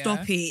to me.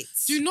 Stop it.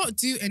 Do not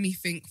do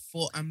anything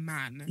for a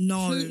man.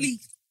 No.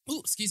 Please.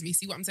 Oh, excuse me.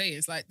 See what I'm saying?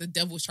 It's like the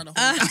devil's trying to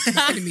hold back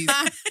my enemies.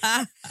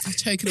 I'm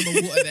choking on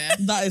my water there.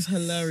 That is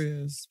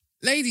hilarious.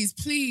 Ladies,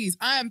 please,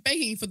 I am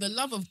begging you for the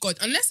love of God.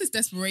 Unless it's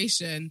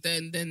desperation,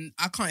 then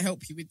I can't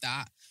help you with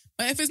that.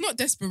 But if it's not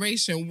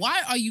desperation,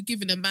 why are you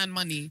giving a man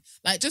money?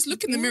 Like, just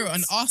look in the mirror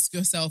and ask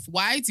yourself,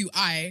 why do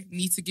I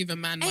need to give a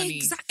man money?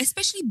 Exactly,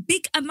 especially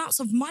big amounts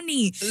of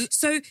money.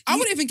 So I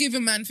wouldn't even give a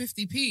man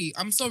 50p.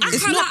 I'm sorry.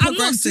 I'm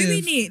not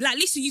doing it. Like,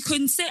 listen, you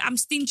can say I'm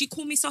stingy,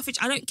 call me selfish.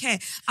 I don't care.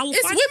 Women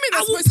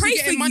that are supposed to be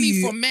getting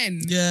money from men.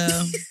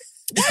 Yeah.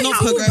 It's not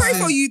progressive. I will pray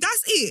for you.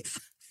 That's it.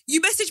 You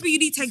message me, you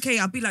need 10k.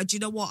 I'll be like, do you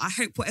know what? I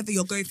hope whatever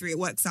you're going through, it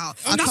works out.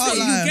 I That's can't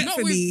what lie. you get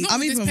for me.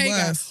 I'm even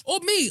worse. Or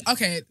me.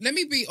 Okay, let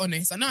me be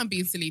honest. I know I'm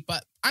being silly,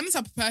 but I'm the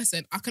type of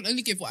person, I can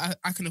only give what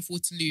I can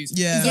afford to lose.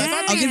 Yeah. So if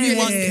I'm I'll give you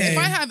 1k. If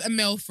I have a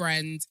male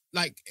friend,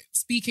 like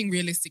speaking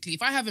realistically,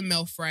 if I have a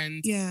male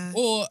friend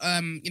or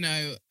a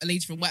lady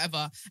from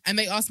whatever, and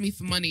they ask me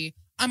for money,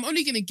 I'm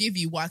only going to give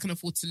you what I can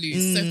afford to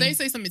lose. So if they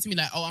say something to me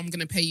like, oh, I'm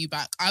going to pay you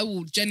back, I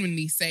will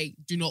genuinely say,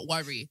 do not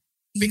worry.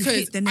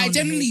 Because I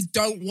genuinely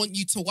don't want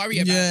you to worry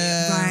about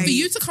it. Right. For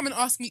you to come and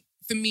ask me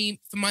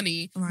for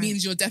money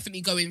means you're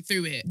definitely going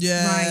through it.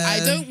 Yeah.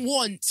 Right. I don't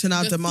want to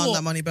now demand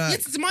that money back. Yeah,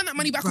 to demand that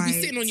money back will be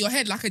sitting on your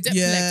head like a debt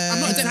collector. I'm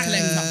not a debt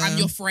collector. I'm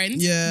your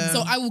friend. Yeah.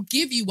 So I will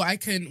give you what I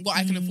can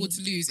afford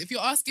to lose. If you're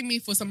asking me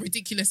for some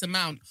ridiculous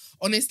amount,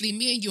 honestly,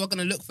 me and you are going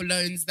to look for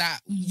loans that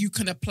you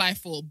can apply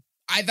for.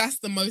 That's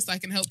the most I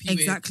can help you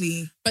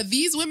with. But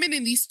these women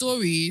in these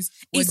stories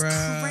is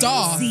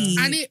dark,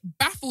 and it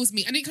baffles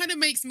me, and it kind of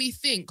makes me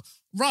think,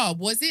 Rob,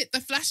 was it the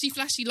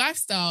flashy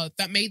lifestyle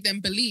that made them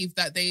believe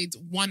that they'd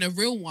won a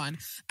real one?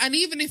 And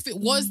even if it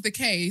was the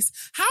case,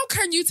 how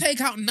can you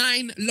take out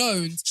 9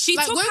 loans?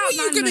 When were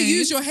you going to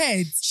use your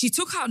head? She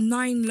took out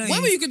 9 loans.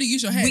 When were you going to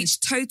use your head? Which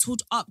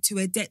totaled up to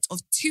a debt of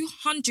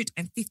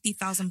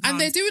 £250,000. And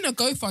they're doing a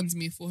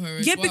GoFundMe for her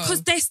as well. Yeah,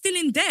 because they're still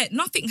in debt.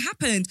 Nothing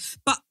happened.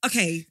 But,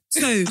 okay,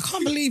 so... I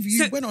can't believe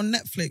you went on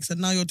Netflix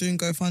and now you're doing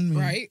GoFundMe.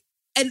 Right.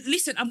 And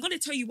listen, I'm going to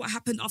tell you what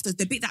happened after.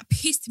 The bit that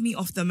pissed me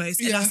off the most.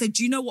 And I said,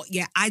 you know what?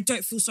 Yeah, I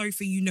don't feel sorry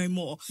for you no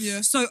more.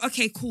 Yeah. So,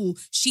 okay, cool.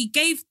 She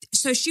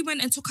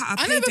went and took out a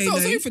payday I never felt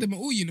loan. sorry for them at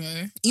all, you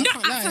know. You know,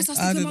 at first I was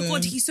thinking, oh my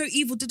God, he's so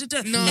evil. No.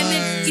 And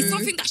then it's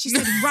something that she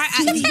said right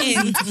at the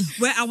end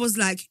where I was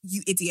like,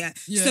 you idiot.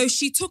 Yeah. So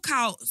she took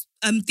out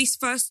this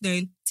first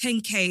loan,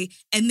 10k,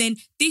 and then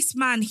this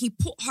man, he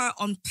put her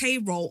on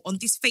payroll on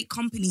this fake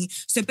company.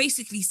 So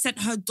basically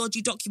sent her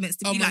dodgy documents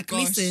to be like,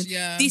 listen,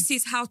 this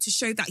is how to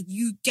show that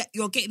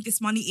you're getting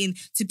this money in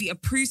to be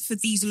approved for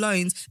these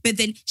loans. But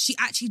then she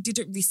actually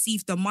didn't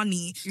receive the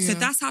money. So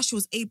that's how she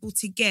was able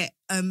to get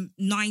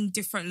 9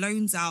 different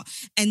loans out.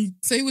 And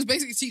so he was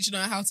basically teaching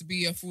her how to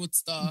be a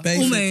fraudster.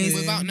 Almost.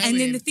 Without knowing. And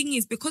then the thing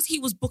is, because he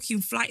was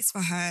booking flights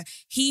for her,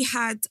 he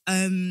had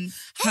how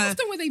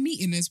often were they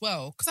meeting as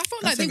well? Because I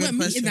felt like they weren't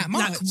meeting that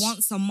much. Like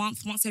once a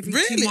month, once every 2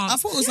 Really? months. I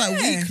thought it was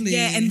like weekly.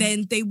 Yeah, and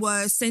then they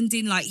were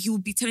sending, like, he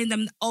would be telling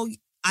them, oh,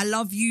 I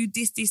love you,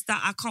 this,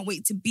 that, I can't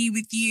wait to be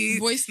with you.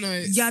 Voice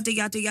notes. Yada,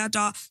 yada,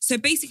 yada. So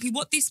basically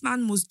what this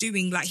man was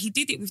doing, like, he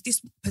did it with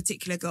this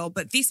particular girl,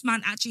 but this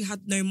man actually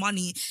had no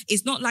money.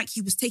 It's not like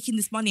he was taking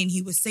this money and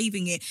he was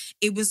saving it.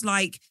 It was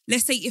like,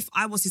 let's say if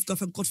I was his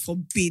girlfriend, God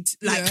forbid,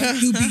 like,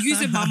 he'll be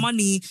using my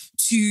money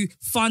to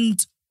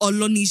fund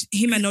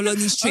him and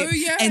Oloni's trip. Oh,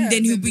 yeah. And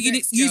then he'll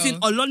be using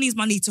Oloni's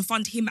money to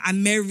fund him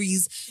and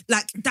Mary's.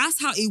 Like, that's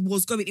how it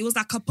was going. It was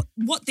like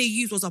what they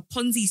used was a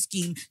Ponzi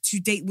scheme to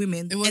date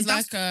women. It was and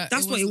like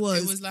that's what it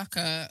was. It was like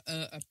a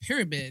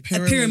pyramid.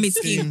 A pyramid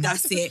scheme,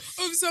 that's it.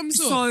 Of some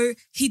sort. So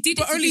he did it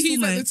but to only this he's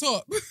woman. at the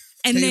top.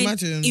 And Can you then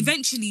imagine?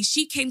 eventually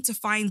she came to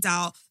find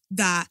out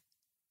that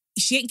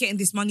she ain't getting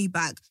this money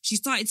back. She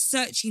started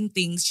searching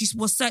things. She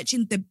was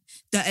searching the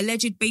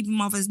alleged baby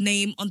mother's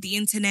name on the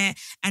internet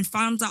and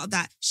found out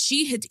that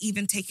she had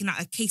even taken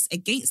out a case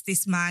against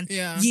this man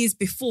years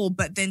before,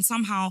 but then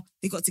somehow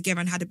they got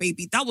together and had a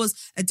baby. That was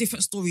a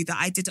different story that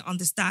I didn't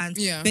understand.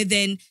 Yeah. But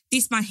then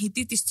this man, he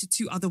did this to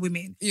 2 other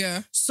women.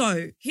 Yeah.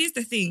 So here's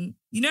the thing.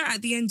 You know,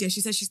 at the end,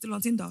 she said she's still on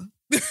Tinder.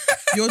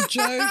 You're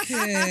joking.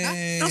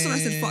 That's when I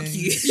said, fuck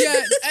you. Yeah,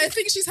 I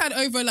think she's had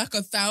over like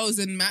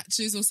 1,000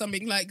 matches or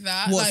something like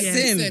that. What, like,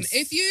 Sims?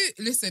 if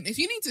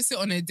you need to sit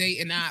on a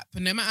dating app,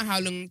 no matter how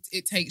long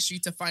it takes you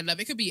to find love,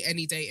 it could be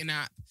any dating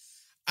app.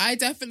 I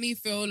definitely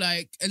feel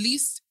like at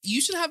least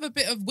you should have a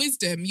bit of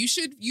wisdom.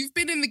 You've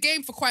been in the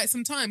game for quite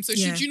some time. So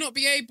should you not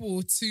be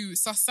able to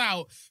suss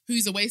out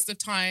who's a waste of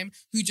time,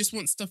 who just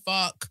wants to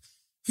fuck?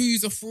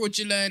 who's a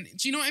fraudulent.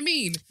 Do you know what I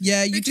mean?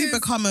 Yeah, you do Because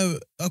become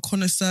a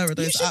connoisseur of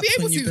those you should apps be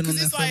able when you've to, been on because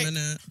there it's for a like,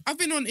 minute. I've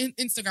been on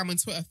Instagram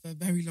and Twitter for a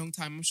very long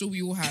time. I'm sure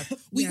we all have.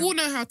 We all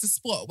know how to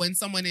spot when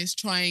someone is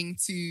trying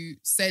to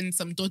send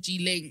some dodgy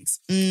links.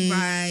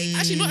 Right.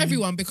 Actually, not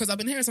everyone, because I've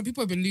been hearing some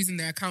people have been losing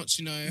their accounts,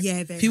 you know.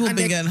 Yeah, People have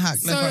been getting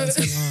hacked left, right, and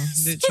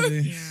centre.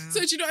 Literally. Yeah. So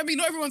do you know what I mean?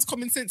 Not everyone's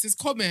common sense is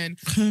common.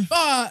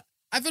 But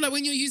I feel like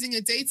when you're using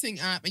a dating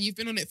app and you've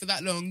been on it for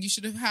that long,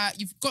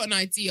 you've got an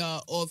idea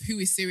of who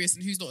is serious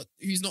and who's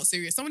not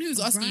serious. Someone who's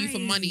asking you for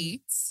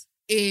money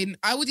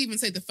I would even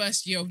say the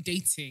first year of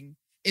dating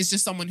is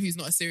just someone who's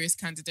not a serious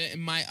candidate in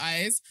my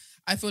eyes.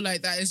 I feel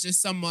like that is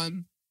just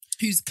someone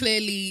who's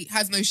clearly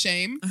has no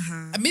shame.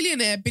 A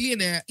millionaire,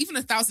 billionaire, even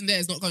a thousandaire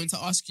is not going to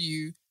ask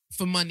you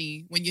for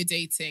money when you're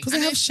dating. Because they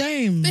have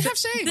shame. They have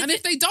shame. And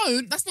if they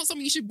don't, that's not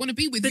something you should want to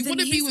be with. You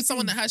want to be with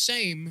someone that has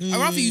shame. I'd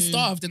rather you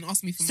starve than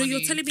ask me for money. So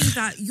you're telling me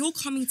that you're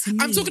coming to me.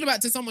 I'm talking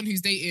about to someone who I'm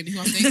dating,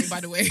 by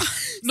the way.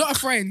 Not a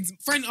friend.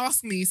 Friend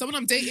asked me. Someone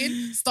I'm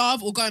dating,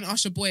 starve or go and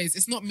ask your boys.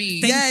 It's not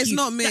me. It's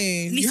not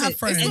me. Listen, you have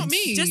friends. It's not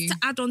me. Just to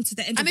add on to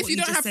the end And of if you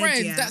don't have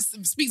friends, that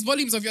speaks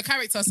volumes of your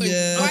character. So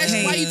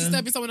why are you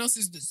disturbing someone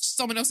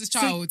else's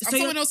child? I'm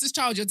someone else's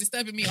child. You're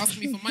disturbing me,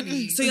 asking me for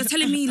money. So you're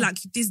telling me like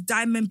this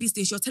diamond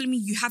business, you're telling me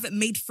you haven't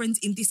made friends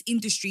in this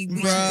industry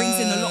which brings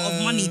in a lot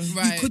of money.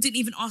 Right. You couldn't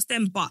even ask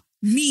them, but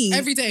me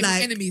every day,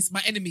 like,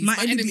 my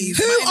enemies.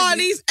 Who are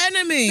these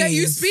enemies that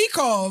you speak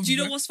of? Do you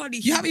know what's funny?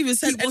 You haven't even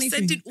said he was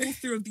anything. sending all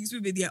three of these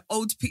women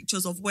old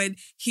pictures of when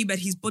him and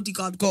his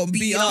bodyguard Got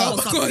beat up.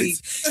 or something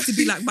to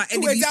be like, my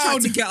enemies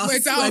trying to get us.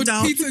 We're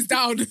down. Peter's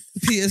down.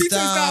 Peter's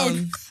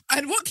down.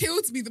 And what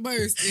killed me the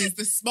most is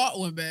the smart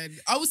woman.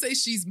 I would say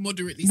she's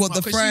moderately smart.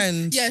 What, the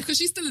friend? Yeah, because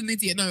she's still an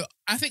idiot. No,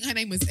 I think her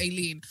name was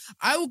Aileen.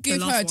 I will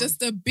give her one.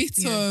 just a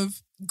bit of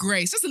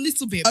grace, just a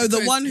little bit. Oh, the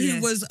because- one who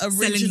was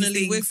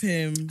originally things. with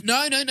him.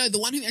 No, the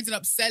one who ended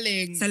up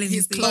selling Selling his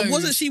his things. clothes. But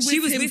wasn't she with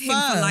him with him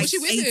first? for like Was she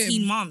with him?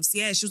 18 months.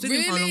 Yeah, she was with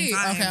him for a long Really?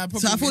 time. Okay,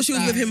 So I thought she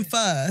was with him missed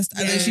first,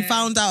 and then she Yeah.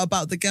 found out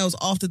about the girls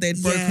after they'd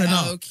broken Yeah.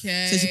 up.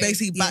 Okay. So she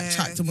basically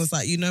backtracked and was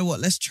like, you know what,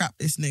 let's trap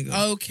this nigga.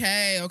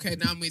 Okay,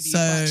 now I'm with you. So-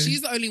 But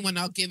she's the only one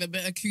I'll give a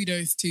bit of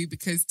kudos to,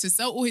 because to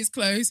sell all his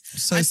clothes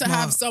So and to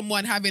have smart.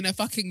 someone having a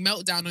fucking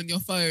meltdown on your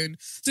phone.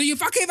 So you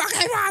fucking man.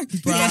 You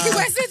Bruh. fucking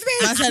message me.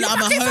 I said, You I'm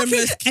a fucking-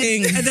 homeless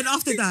king. And then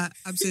after that,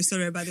 I'm so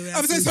sorry, by the way.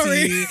 I'm so talked to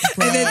sorry. you.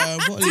 Bruh, And then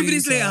what a 2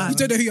 minutes loser. later, You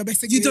don't know who you're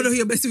messing you with. don't know who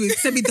you're messing with.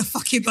 Send me the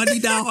fucking money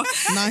now.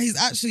 Nah, he's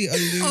actually a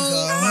loser.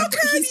 Oh my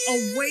God, he's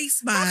you? a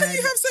waste How can man.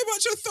 you have so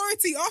much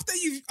authority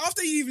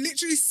after you've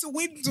literally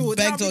swindled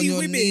how Begged on many your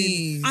women?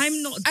 knees.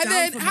 I'm not down And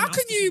then for how men can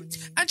asking you? for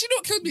money. And do you know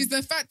what killed me is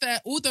the fact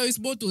that all those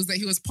models that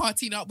he was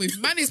partying up with,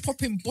 man is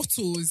popping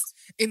bottles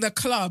in the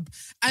club,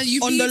 and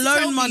you on mean the to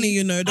tell loan money, me-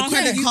 you know, the After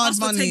credit you card asked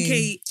for money.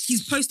 10K,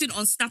 he's posting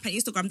on Snap and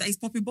Instagram that he's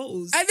popping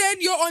bottles. And then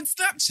you're on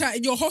Snapchat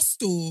in your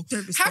hostel. Don't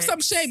Have respect.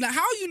 some shame. Like,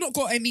 how you not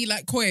got any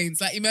like coins,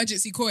 like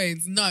emergency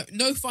coins? No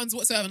funds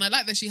whatsoever. And I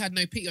like that she had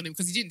no pity on him,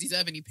 because he didn't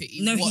deserve any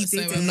pity. No, he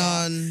whatsoever. didn't.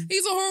 None.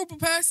 He's a horrible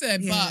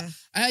person. Yeah.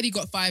 But I heard he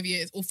got 5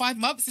 years or 5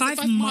 months. Is it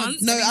 5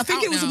 months? No, And he's I think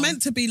out it was now.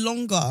 meant to be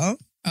longer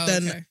Oh,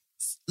 than, okay.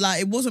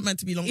 like, it wasn't meant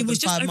to be longer It was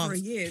than just 5 over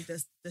months. a year. The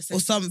Or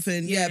sentence.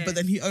 something, yeah. Yeah. But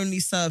then he only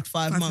served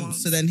 5 5 months.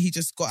 months. So then he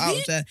just got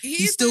out there. he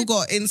He's is still like-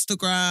 got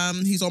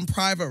Instagram. He's on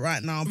private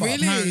right now. But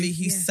Really? apparently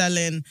he's Yeah.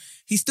 selling.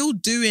 He's still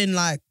doing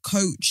like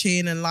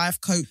coaching and life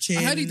coaching,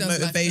 I heard he does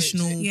life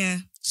motivational coaching. Yeah.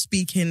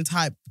 speaking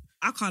type.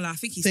 I can't lie. I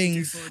think he's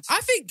Things. still doing fraud.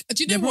 I think,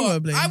 do you know Yeah, what?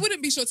 probably. I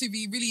wouldn't be shocked if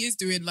he really is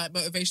doing like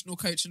motivational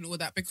coaching and all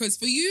that, because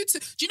for you to,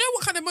 do you know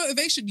what kind of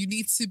motivation you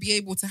need to be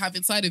able to have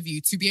inside of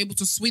you to be able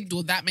to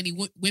swindle that many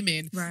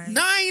women? Right.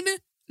 9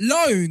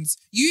 loans.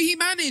 He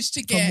managed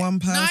to get one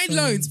 9 person.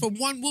 loans from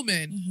one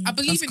woman. I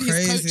believe That's in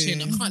his crazy.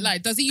 coaching. I can't lie.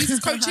 Does he use his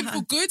coaching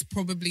for good?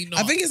 Probably not.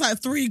 I think it's like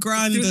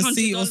 $3,000 a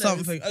seat or $300.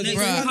 something. Oh, No,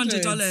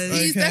 $300.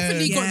 $300. He's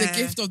definitely got the Yeah.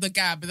 gift of the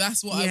gab.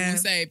 That's what I Yeah. will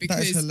say, That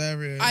is because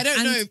hilarious. I don't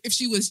And- know if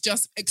she was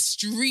just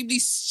extremely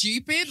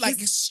stupid, like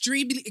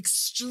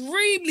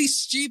extremely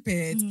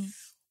stupid,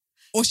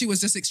 or she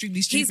was just extremely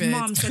His stupid.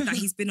 mom said that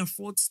he's been a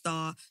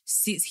fraudster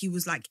since he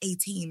was like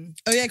 18.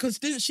 Oh yeah, because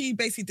didn't she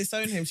basically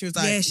disown him? She was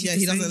like, Yeah, she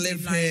he doesn't disowned live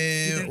him, like, he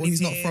here, don't or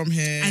he's live not here. from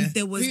here. And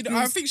there was I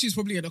bills, think she's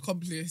probably an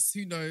accomplice.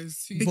 Who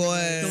knows? Boy.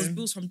 there was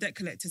bills from debt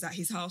collectors at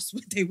his house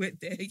when they went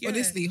there. Yeah.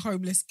 Honestly,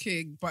 homeless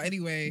king. But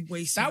anyway,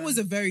 Waste that man. was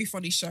a very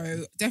funny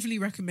show. Definitely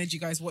recommend you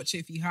guys watch it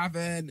if you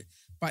haven't.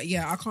 But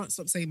yeah, I can't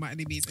stop saying my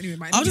enemies. Anyway,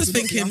 my I was enemies just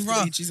will not be thinking,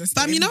 after me, bruh. Jesus'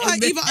 Fam, you name.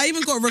 know, I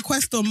even got a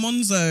request on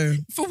Monzo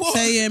For what?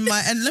 saying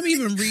and let me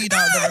even read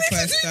out the I need to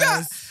request, do that.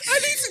 guys. I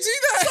need to do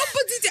that.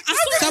 Somebody did.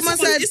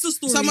 I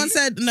saw Someone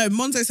said, no,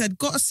 Monzo said,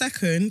 got a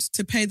second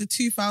to pay the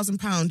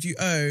 £2,000 you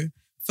owe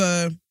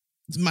for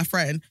my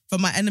friend, for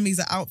my enemies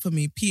are out for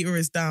me. Peter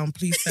is down.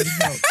 Please send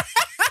help.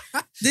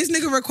 This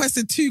nigga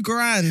requested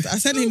 $2,000. I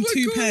sent him my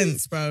 2 God.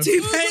 pence, bro. 2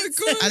 Oh my pence.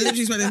 God. I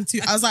literally sent him 2.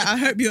 I was like, I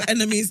hope your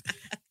enemies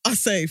are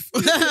safe.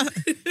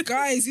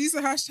 Guys, use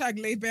the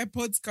hashtag Laid Bare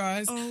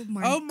Podcast.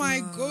 Oh my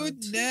God.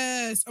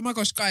 goodness. Oh my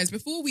gosh, guys,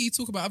 before we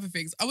talk about other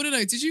things, I want to know,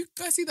 did you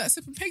guys see that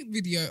sip and paint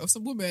video of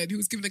some woman who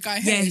was giving a guy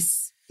head?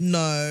 Yes.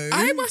 No.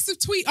 I must have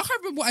tweeted. I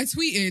can't remember what I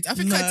tweeted. I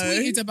think No. I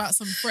tweeted about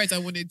some thread I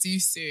want to do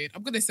soon.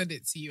 I'm going to send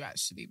it to you,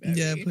 actually, Mary.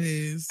 Yeah,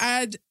 please.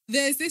 And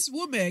there's this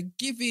woman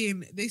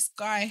giving this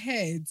guy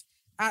head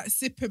at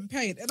Sip and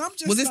Paint. And I'm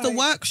just Was this the like,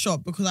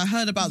 workshop? Because I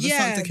heard about the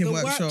Suckdick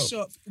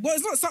workshop. Well,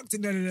 it's not Suckdick.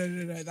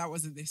 No. That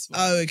wasn't this one.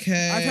 Oh,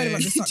 okay. I've heard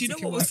about the Suckdick. Do you know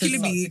what was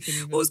killing me?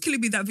 What was killing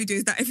me that video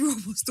is that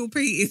everyone was still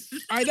painting.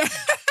 I know.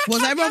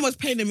 Was everyone was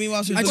painting me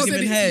while she I was just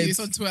sent giving it to you. head? It's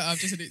on Twitter. I've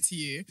just sent it to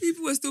you.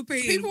 People were still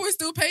painting. People were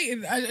still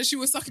painting, and she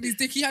was sucking his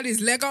dick. He had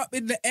his leg up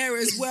in the air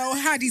as well.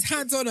 Had his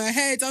hands on her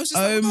head. I was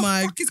just Oh like, what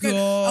my the fuck is going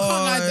on? I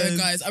can't lie though, God.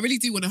 guys. I really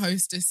do want to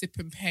host a Sip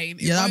and Paint.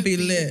 It Yeah, that'd won't be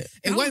lit. It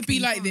That won't would be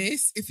be like fun.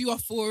 this. If you are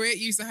for it,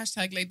 use the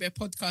hashtag Laid Bare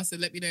Podcast and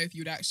let me know if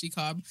you would actually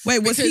come.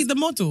 Wait, was he Because- the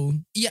model?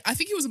 Yeah, I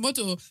think he was a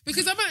model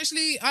because I'm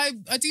actually I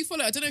do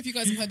follow. I don't know if you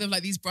guys have heard of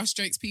like these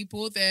brushstrokes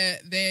people. They're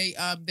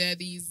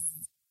these.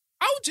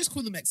 I would just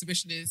call them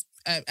exhibitionists.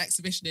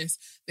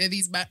 They're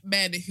these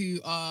men who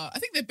are. I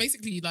think they're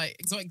basically like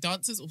exotic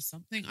dancers or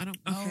something. I don't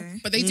know, Okay.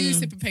 but they do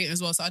Sip and Paint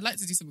as well. So I'd like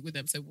to do something with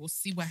them. So we'll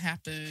see what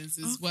happens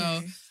as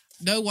well.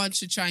 No one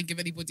should try and give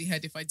anybody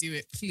head if I do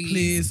it.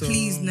 Please,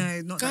 Please, oh.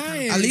 no, not that kind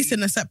Guys. of At least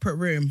in a separate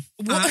room.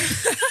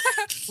 What?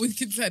 With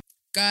consent,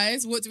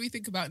 guys. What do we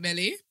think about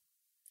Nelly?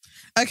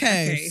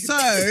 Okay,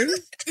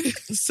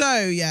 so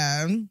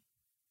yeah.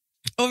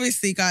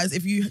 Obviously, guys,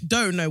 if you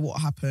don't know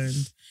what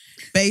happened,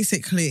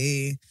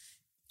 basically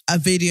a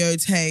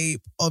videotape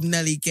of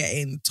Nelly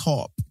getting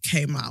top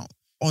came out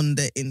on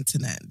the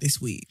internet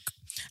this week.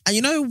 And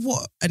you know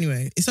what?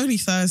 Anyway, it's only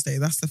Thursday.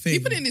 That's the thing. He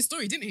put it in his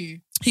story, didn't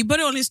he? He put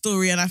it on his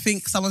story, and I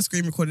think someone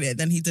screen recorded it.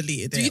 Then he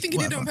deleted it. Do you think he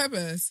did it on whatever.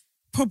 purpose?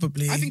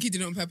 Probably. I think he did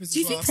it on purpose.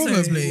 Do you as well. think so?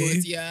 Probably. He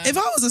would, yeah. If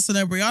I was a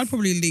celebrity, I'd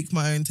probably leak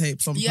my own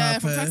tapes on Yeah,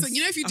 purpose. fantastic.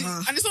 You know, if you do,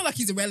 and it's not like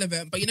he's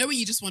irrelevant, but you know when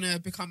you just want to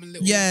become a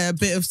little, Yeah, a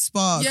bit of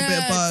spark, a bit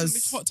of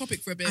buzz. hot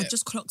topic for a bit. I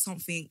just clocked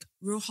something.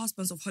 Real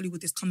Husbands of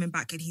Hollywood is coming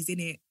back and he's in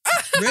it.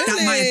 Really?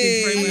 That might have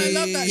been promo. And I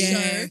love that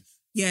yeah. show.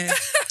 Yeah.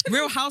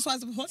 Real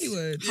Housewives of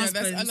Hollywood. Yeah,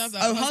 I love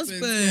that. Oh,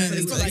 Husbands. Husbands. Yeah,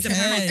 it's, not like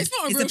Okay. it's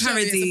not a It's real a show.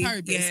 It's parody. a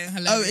parody. But Yeah. it's Oh,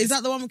 hilarious. is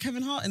that the one with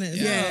Kevin Hart in it as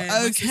Yeah, well? my sister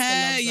loves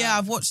Okay, yeah, that.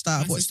 I've watched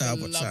that. I've My watched that. sister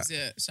I've watched loves that.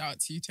 it. Shout out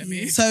to you,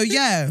 Timmy. So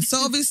yeah, so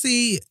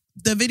obviously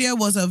the video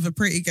was of a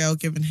pretty girl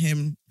giving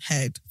him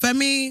head. For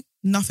me,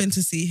 nothing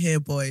to see here,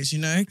 boys. You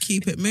know,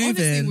 keep it moving.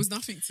 Honestly, it was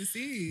nothing to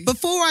see.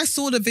 Before I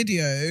saw the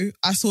video,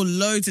 I saw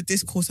loads of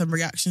discourse and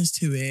reactions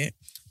to it.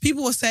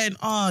 People were saying,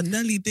 oh,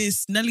 Nelly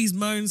this, Nelly's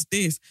moans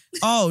this.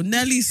 Oh,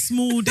 Nelly's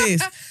small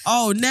this.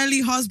 Oh, Nelly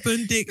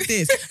husband dick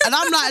this. And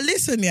I'm like,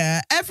 listen,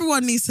 yeah,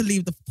 everyone needs to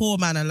leave the poor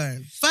man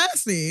alone.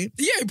 Firstly,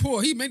 He ain't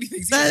poor. He many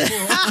things. He ain't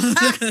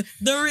poor.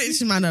 the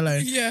rich man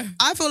alone. Yeah.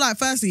 I feel like,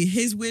 firstly,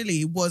 his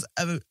willy was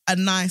a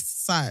nice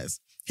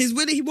size. His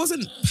willy, he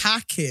wasn't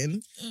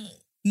packing.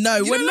 No,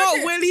 You we're don't not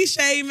like it? willy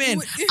shaming.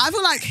 I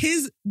feel like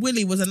his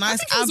willy was a nice I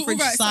think it was average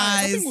all right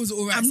I size. think it was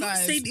all right I'm not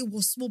size. saying it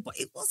was small, but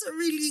it wasn't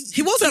really.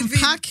 He wasn't giving-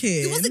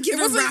 packing. It wasn't It giving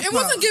wasn't, it rapper.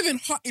 wasn't giving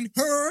hot in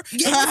her.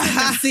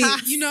 That's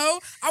it. You know,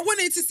 I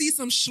wanted to see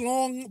some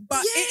schlong,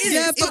 but it is.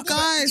 Yeah, It but was-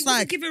 guys, It wasn't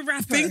like, giving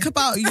rapper. think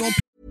about your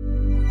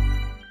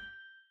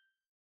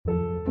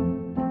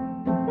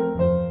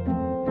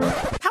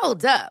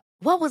Hold up.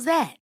 What was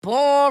that?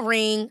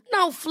 Boring.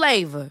 No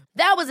flavor.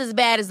 That was as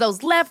bad as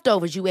those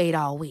leftovers you ate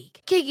all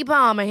week. Keke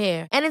Palmer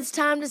here, and it's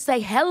time to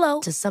say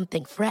hello to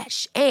something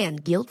fresh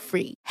and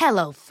guilt-free.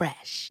 Hello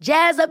Fresh.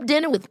 Jazz up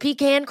dinner with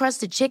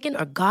pecan-crusted chicken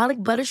or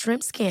garlic butter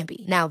shrimp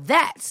scampi. Now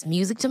that's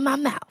music to my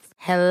mouth.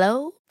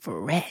 Hello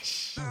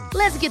Fresh.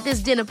 Let's get this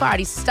dinner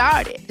party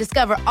started.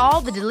 Discover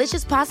all the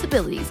delicious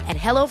possibilities at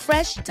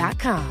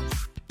hellofresh.com.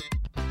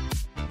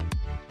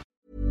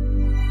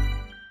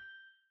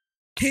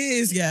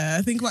 peers,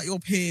 yeah. Think about your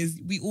peers.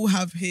 We all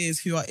have peers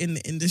who are in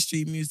the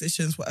industry,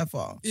 musicians,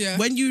 whatever. Yeah.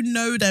 When you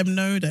know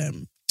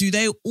them, do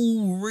they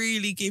all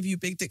really give you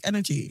big dick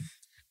energy?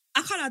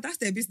 I can't lie, that's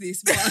their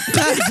business. But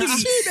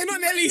It's true, they're not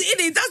Nelly.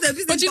 That's their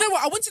business. But you know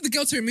what? I wanted the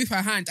girl to remove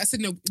her hand. I said,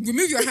 no,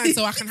 remove your hand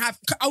so I can have...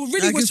 I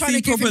really I was can trying to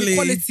see give him properly.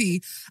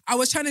 equality. I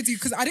was trying to do...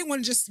 Because I didn't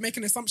want to just make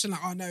an assumption like,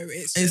 oh, no,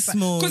 it's just...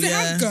 small, Because it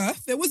had yeah.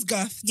 girth. There was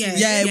girth. to Yeah. it.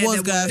 Yeah, it Yeah,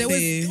 was there was-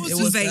 girthy. it was It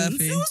just was veins.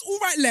 girthy. It was all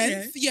right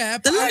length, yeah.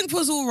 The but I- length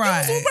was all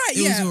right. It was all right, It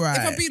yeah. was all right.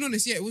 If I'm being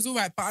honest, yeah, it was all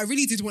right. But I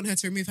really did want her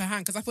to remove her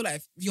hand because I feel like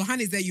if your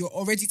hand is there, you're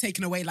already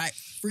taking away like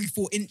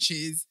 3-4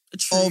 inches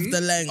Of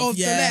the length, Of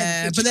the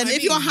yeah. length, But do you then know what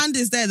if I your mean? hand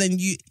is there, then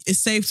it's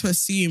safe to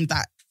assume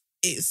that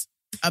it's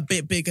a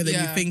bit bigger than you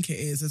Yeah. think it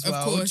is as Of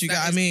well. course, Do you get that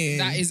what I is- mean?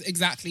 That is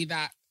exactly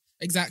that.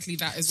 Exactly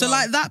that as so well.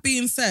 like that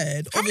being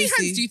said, How many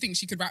obviously hands do you think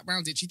she could wrap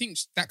around it? Do you think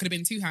that could have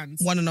been 2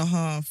 hands?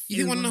 1.5. You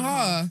think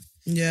 1.5?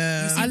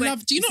 Yeah. I when-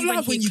 love. Do you you see not when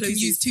love he when you can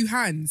closes- use 2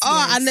 hands?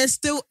 Oh, Yes. and there's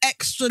still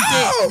extra dick.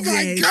 Oh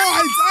my Yes.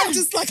 god! I'm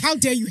just like, how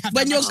dare you have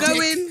When that you're much dick?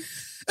 going,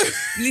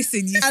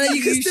 Listen, you And then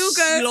you can still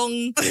go-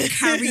 long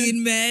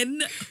carrying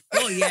men.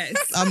 Oh yes.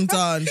 I'm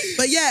done.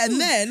 But yeah, and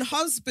then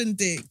husband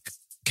dick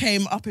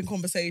came up in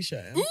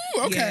conversation. Ooh,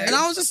 okay. Yeah. And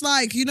I was just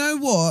like, you know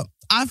what?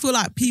 I feel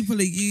like people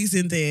are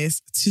using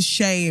this to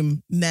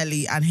shame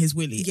Nelly and his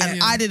Willie. Yeah.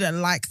 And I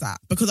didn't like that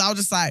because I was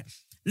just like,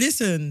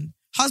 listen,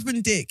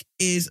 husband dick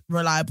is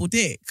reliable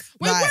dick.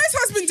 Wait, Like, where's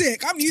husband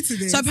dick? I'm new to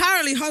this. so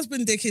apparently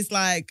husband dick is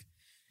like,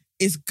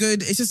 it's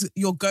good. It's just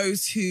your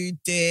go-to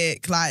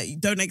dick. Like, you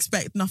don't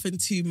expect nothing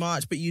too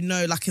much, but you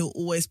know, like, he'll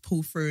always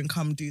pull through and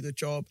come do the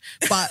job.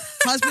 But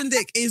husband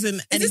dick isn't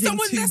is anything this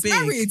someone too that's big.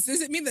 married? Does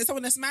it mean that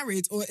someone that's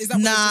married, or is that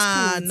what it's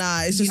just called?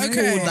 Nah, it's just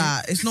Okay. called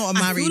that. It's not a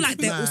I married feel like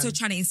they're man. also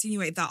trying to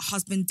insinuate that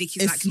husband dick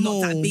is It's like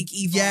not that small. big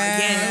either.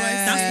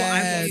 Yeah, That's what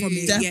I got from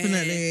it.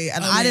 Definitely. Yeah.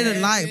 And I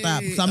didn't like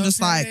that because I'm just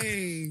like,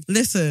 Okay.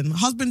 listen,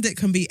 husband dick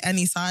can be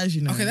any size,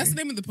 you know. Okay, that's the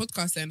name of the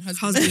podcast then.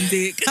 Husband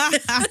dick.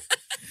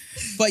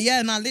 But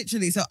yeah,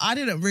 literally. So I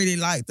didn't really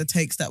like the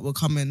takes that were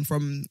coming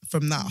from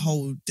that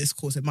whole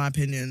discourse, in my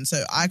opinion.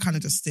 So I kind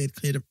of just steered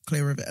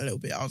clear of it a little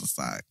bit. I was just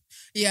like,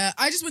 Yeah,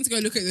 I just went to go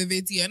look at the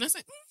video and I was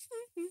like,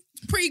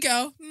 pretty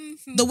girl.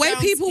 the way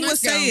people were nice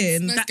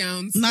saying, nice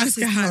gowns. nice That's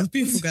his gowns, type.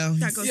 beautiful gowns.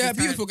 That goes Yeah, with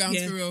beautiful type. gowns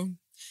Yeah. for real.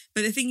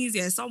 But the thing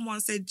is,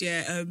 someone said,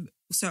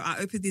 so I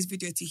opened this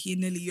video to hear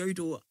Nelly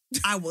yodel.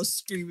 I was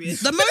screaming.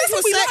 The moans that's were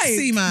what we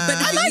sexy, like. man. But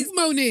I like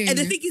moaning. And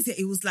the thing is,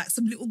 it was like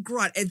some little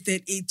grunt, and then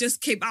it just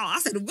came out. I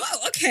said,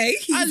 "Whoa, okay,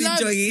 he's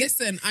enjoying it."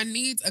 Listen, I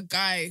need a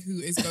guy who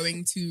is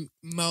going to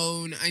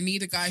moan. I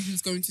need a guy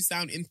who's going to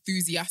sound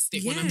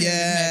enthusiastic when I'm doing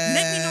Yeah. it.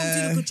 Let me know I'm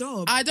doing a good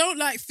job. I don't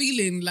like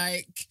feeling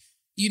like,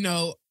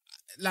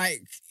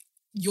 like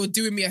you're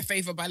doing me a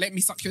favor by letting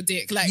me suck your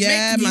dick. Like,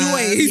 Yeah, make man.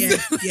 noise.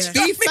 Yeah.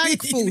 Be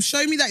thankful.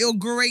 Show me that you're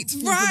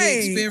grateful for the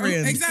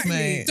experience, exactly.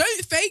 mate.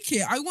 Don't fake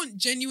it. I want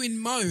genuine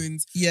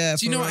moans. Yeah,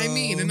 Do you know for what I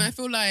mean? real. And I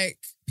feel like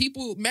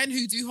men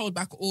who do hold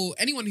back, or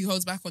anyone who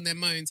holds back on their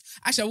moans,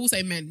 actually I will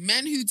say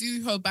men who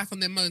do hold back on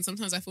their moans,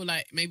 sometimes I feel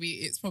like maybe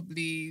it's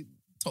probably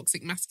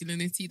toxic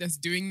masculinity that's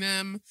doing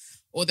them,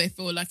 or they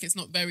feel like it's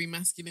not very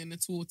masculine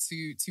at all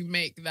to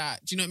make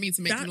that. Do you know what I mean?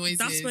 To make noises.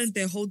 That's when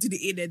they're holding it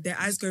in and their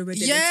eyes go red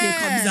and the tear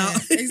comes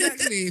out.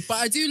 Exactly. But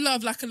I do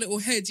love like a little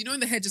head. You know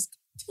when the head just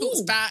tilts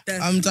Ooh, back?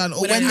 I'm done.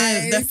 Or With when an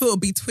their eye. foot will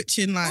be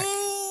twitching like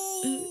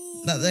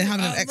that they're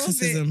having an I love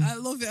exorcism. it.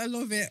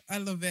 I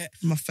love it.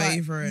 My But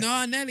favourite.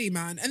 No, Nelly,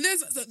 man. And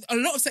there's a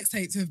lot of sex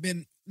tapes have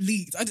been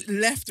leaked,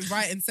 left,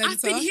 right, and centre.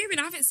 I've been hearing.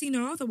 I haven't seen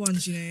her other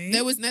ones. You know,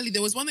 There was Nelly.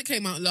 There was one that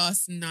came out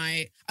last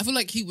night. I feel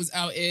like he was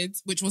outed,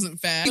 which wasn't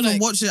fair. I didn't even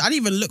Like, watch it. I didn't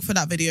even look for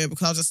that video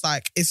because I was just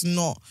like, it's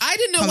not. I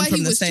didn't know come why from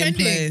he the was same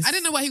trending. place. I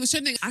didn't know why he was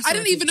trending. I saw I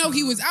didn't a even know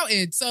he picture. was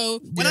outed. So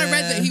when I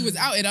read that he was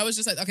outed, I was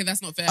just like, okay,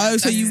 that's not fair. Oh,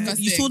 so That's you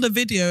disgusting. saw the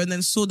video and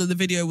then saw that the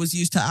video was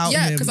used to out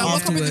Yeah, him because I woke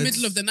up in the afterwards.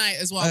 middle of the night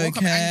as well. I woke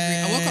up angry.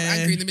 I woke up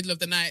angry in the middle of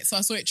the night, so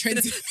I saw it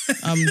trending.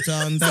 I'm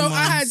done. So Them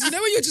I had, ones. you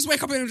know when you just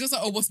wake up and you're just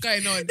like, oh, what's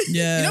going on?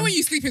 Yeah. You know when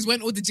you sleep is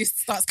when all the gist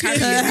starts carrying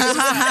you. You're just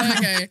like,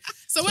 okay.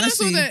 So when I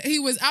saw Especially- that he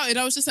was outed,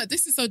 I was just like,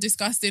 this is so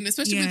disgusting,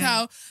 especially with Yeah.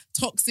 how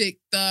toxic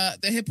the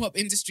hip hop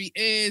industry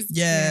is.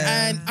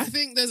 Yeah. And I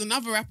think there's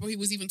another rapper he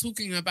was even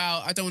talking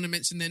about, I don't want to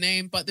mention their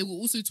name, but they were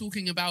also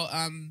talking about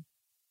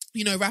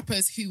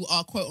rappers who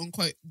are quote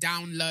unquote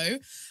down low.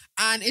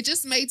 And it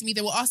just made me,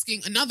 they were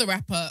asking another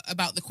rapper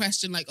about the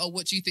question, like, oh,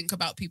 what do you think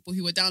about people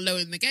who are down low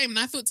in the game? And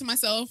I thought to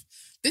myself,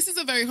 this is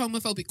a very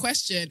homophobic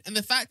question. And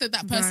the fact that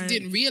that person Right.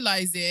 didn't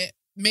realize it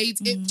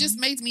it just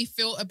made me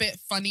feel a bit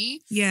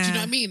funny. Yeah. Do you know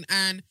what I mean?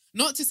 And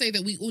not to say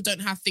that we all don't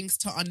have things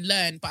to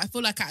unlearn, but I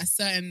feel like at a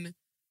certain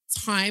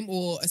time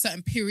or a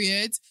certain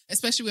period,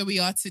 especially where we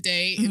are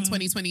today in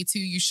 2022,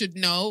 you should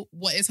know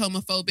what is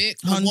homophobic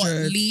or what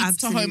 100. leads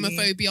Absolutely. to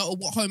homophobia or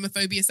what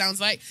homophobia sounds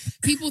like.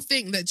 People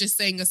think that just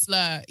saying a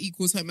slur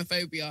equals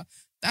homophobia.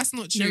 That's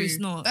not true. No, it's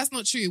not. That's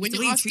not true. When It's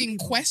the you're way you treat asking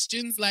people.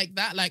 questions like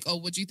that, like, oh,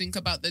 what do you think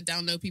about the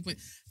down low people?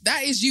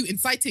 That is you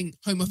inciting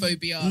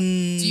homophobia.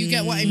 Mm. Do you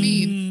get what I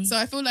mean? So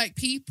I feel like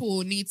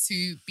people need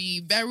to be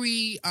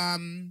very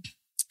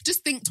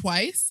just think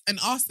twice and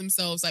ask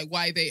themselves like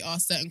why they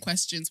ask certain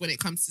questions when it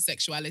comes to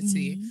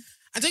sexuality.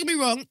 And don't get me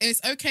wrong, it's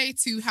okay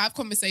to have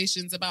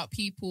conversations about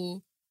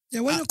people. Yeah,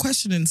 when you're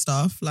questioning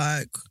stuff,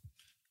 like,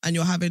 and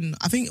you're having,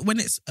 I think when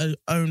it's an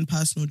own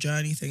personal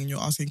journey thing and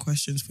you're asking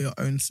questions for your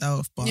own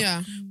self, but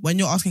Yeah. when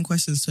you're asking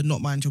questions to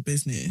not mind your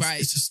business,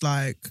 Right. it's just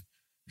like,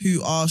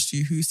 who asked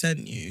you, who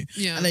sent you?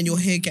 Yeah. And then you're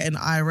here getting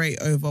irate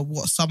over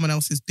what someone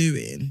else is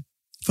doing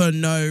for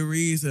no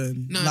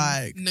reason. No,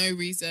 Like, no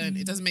reason.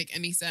 It doesn't make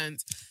any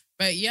sense.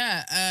 But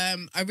yeah,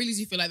 I really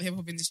do feel like the hip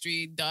hop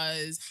industry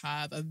does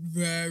have a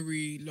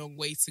very long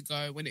way to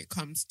go when it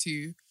comes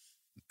to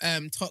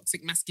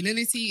toxic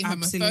masculinity,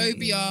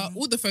 Absolutely. homophobia,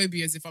 all the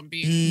phobias. If I'm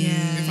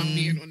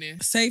being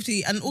honest.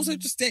 safety and also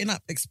just dating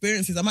app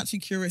experiences. I'm actually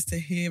curious to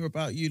hear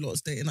about you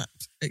lot's dating app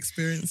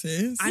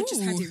experiences. I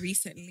just had Ooh. it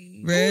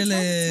recently. Really?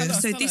 tell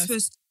us. So this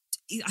was,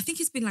 I think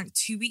it's been like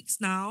 2 weeks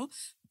now.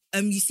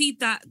 You see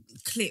that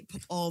clip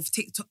of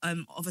TikTok,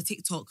 of a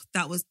TikTok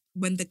that was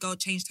when the girl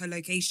changed her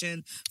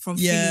location from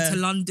Yeah. Philly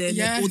to London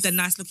Yes. and all the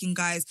nice looking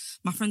guys.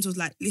 My friends was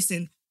like,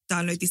 listen,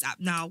 download this app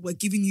now. We're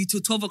giving you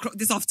till 12 o'clock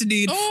this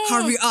afternoon. Oh.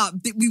 Hurry up.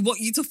 We want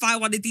you to find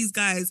one of these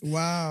guys.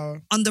 Wow.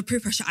 Under peer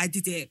pressure, I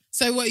did it.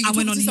 So what, you I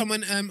talking went to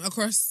on- someone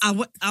across? I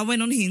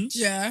went on Hinge.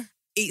 Yeah.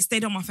 It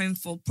stayed on my phone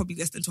for probably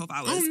less than 12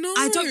 hours. Oh no!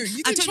 I don't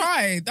You I can don't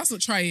try. That's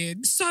not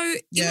trying. So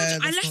Yeah,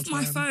 imagine I that's left not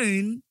my bad.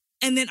 phone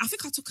And then I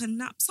think I took a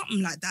nap,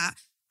 something like that.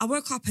 I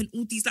woke up and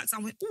all these likes, I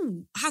went,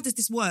 ooh, how does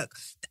this work?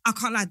 I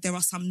can't lie, there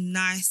are some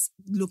nice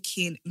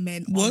looking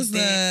men Was on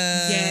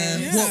there. there?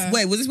 Yeah. What,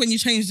 wait, was this when you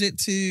changed it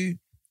to...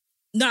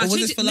 No, Or was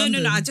this for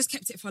London? No, I just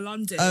kept it for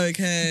London. Oh,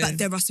 okay. But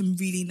there are some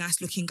really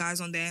nice looking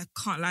guys on there.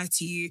 Can't lie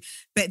to you.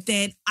 But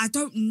then I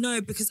don't know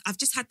because I've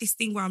just had this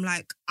thing where I'm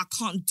like, I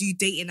can't do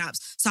dating apps.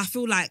 So I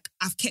feel like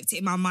I've kept it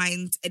in my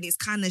mind and it's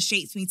kind of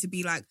shaped me to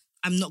be like,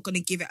 I'm not going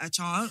to give it a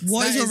chance.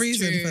 What is That your is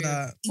reason true. for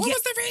that? What Yeah.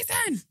 was the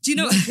reason? Do you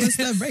know? What's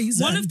the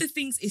reason? One of the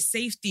things is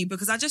safety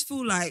because I just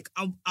feel like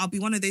I'll be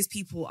one of those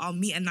people. I'll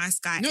meet a nice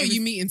guy. No,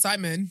 you meet inside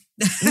men.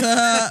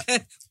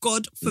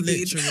 God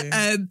forbid.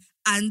 Literally.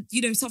 And,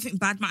 you know, something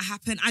bad might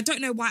happen. I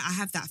don't know why I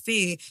have that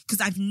fear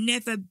because I've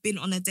never been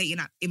on a dating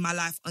app in my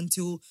life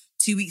until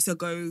 2 weeks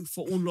ago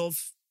for all of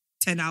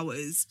 10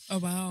 hours. Oh,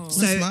 wow.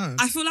 So That's mad.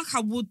 I feel like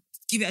I would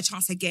give it a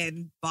chance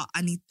again, but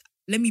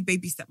let me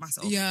baby step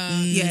myself. Yeah,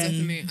 Yeah.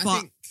 definitely. I But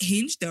think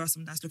Hinge, there are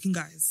some nice looking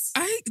guys.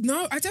 I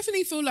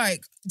definitely feel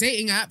like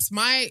dating apps,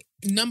 my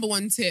number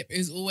one tip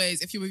is always,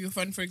 if you're with your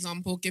friend, for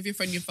example, give your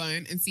friend your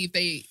phone and see if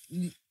they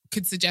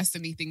could suggest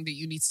anything that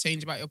you need to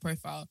change about your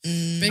profile.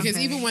 Because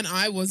Okay. even when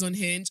I was on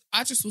Hinge,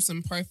 I just saw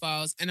some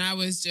profiles and I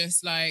was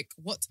just like,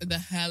 what the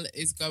hell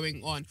is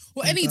going on?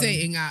 Or any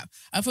dating app.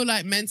 I feel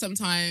like men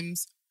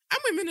sometimes, and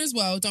women as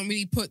well, don't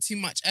really put too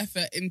much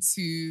effort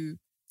into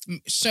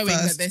showing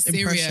First that they're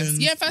serious.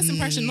 impression. Yeah, first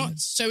impression, not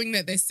showing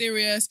that they're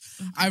serious.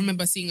 I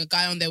remember seeing a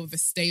guy on there with a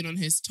stain on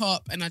his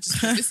top and I just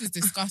thought, this is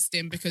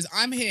disgusting because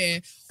I'm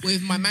here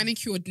with my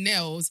manicured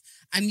nails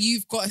and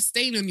you've got a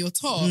stain on your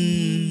top.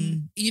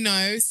 You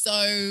know,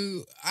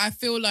 so I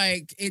feel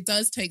like it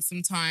does take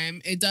some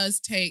time. It does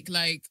take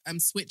like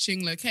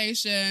switching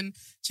location,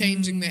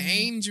 changing the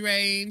age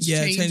range,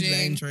 Yeah, changing change the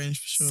age range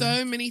for sure.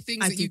 so many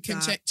things I that you did can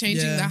that. check,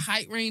 changing Yeah. the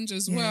height range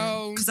as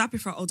well. Because I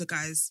prefer older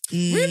guys.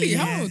 Really?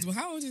 Yeah. How old?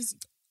 How old is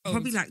old?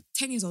 Probably like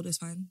 10 years old is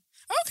fine.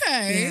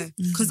 Okay. Yeah.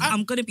 Because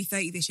I'm going to be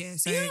 30 this year.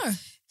 So Yeah.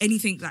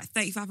 anything like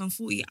 35 and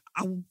 40,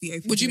 I will be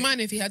open Would to you it.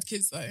 mind if he had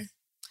kids though?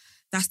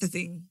 That's the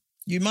thing.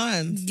 You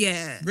mind?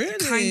 Yeah. Really?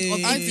 Kind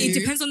of. I It do.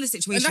 depends on the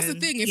situation. And that's the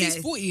thing. If he's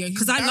 40,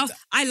 Because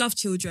I love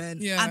children.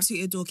 Yeah.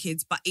 Absolutely adore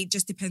kids, but it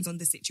just depends on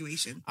the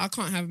situation. I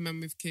can't have a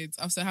man with kids.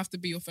 I also have to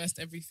be your first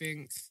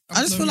everything.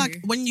 I just feel like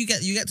sorry. when you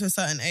get to a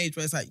certain age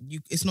where it's like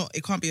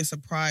it can't be a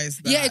surprise.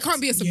 That yeah, it can't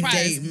be a you surprise.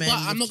 date men But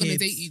I'm with not going to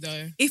kids. date you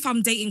though. If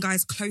I'm dating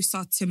guys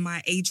closer to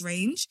my age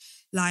range,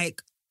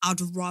 like I'd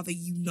rather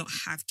you not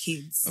have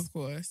kids. Of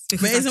course. But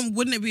Because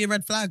wouldn't it be a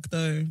red flag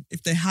though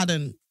if they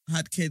hadn't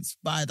had kids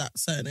by that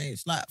certain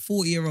age, like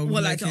 40-year-old?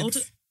 well, no like kids. older.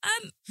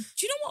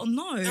 Do you know what?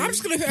 No. I'm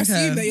just going to Okay.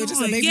 assume that you're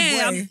just a baby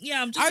boy.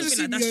 I'm just I looking just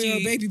like assume that's you're a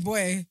you. baby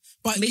boy.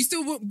 But Me- you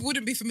still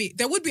wouldn't be for me.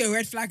 There would be a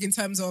red flag in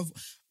terms of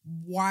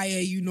why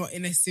are you not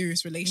in a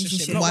serious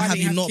relationship? Why have don't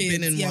you not kids?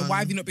 been in Yeah, one? why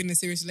have you not been in a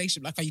serious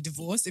relationship? Like, are you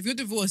divorced? If you're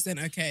divorced, then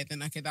okay,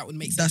 that would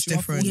make sense. That's You are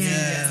different, 40,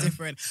 yeah. it's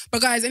different.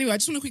 But guys, anyway, I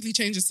just want to quickly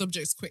change the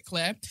subject quick,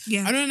 Claire.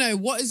 Yeah. I don't know,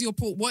 what is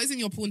in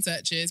your porn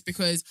searches?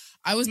 Because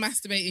I was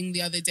masturbating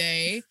the other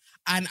day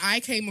and I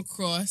came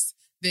across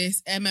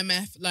this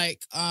MMF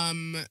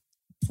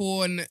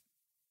porn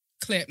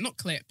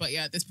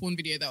this porn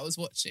video that I was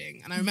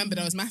watching. And I remembered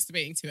I was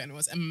masturbating to it and it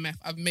was MMF.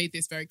 I've made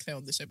this very clear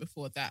on the show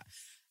before that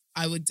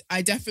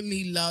I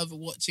definitely love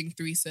watching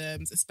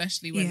threesomes,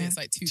 especially when Yeah. it's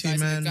like two Two guys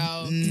men. and a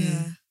girl.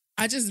 Yeah.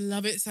 I just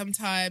love it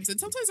sometimes. And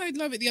sometimes I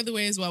love it the other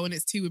way as well when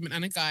it's two women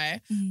and a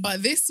guy.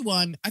 But this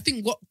one, I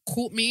think what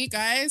caught me,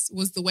 guys,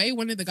 was the way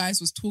one of the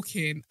guys was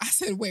talking. I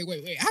said, wait.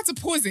 I had to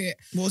pause it.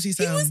 What was he He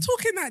saying? was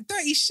talking that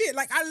dirty shit.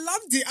 Like, I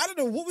loved it. I don't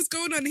know what was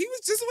going on. He was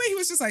just the way he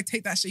was just like,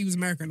 take that shit. He was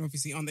American,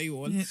 obviously, aren't they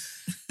all? It'd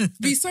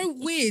be so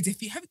weird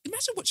if you have.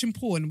 Imagine watching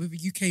porn with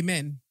UK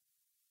men.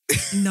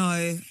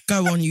 No.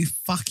 Go on, you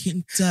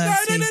fucking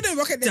dirty.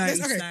 No. Okay, Don't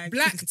okay. slag.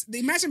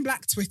 Imagine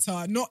black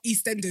Twitter, not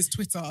EastEnders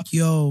Twitter.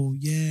 Yo,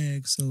 yeah,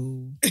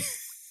 so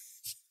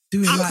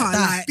do it I like can't that.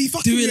 lie. Be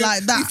fucking Do it you,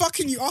 like that. Be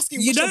fucking you,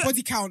 asking You what's your know-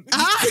 body count.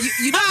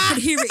 You know, I can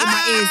hear it in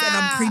my ears and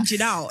I'm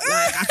cringing out.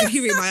 Like, I can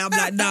hear it in my, I'm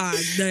like, nah,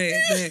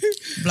 no.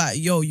 Like,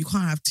 yo, you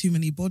can't have too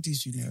many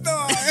bodies, you know.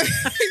 No.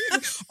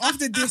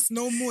 After this,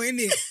 no more in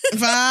it.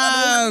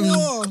 Fam. No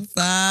more.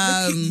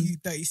 Fam. You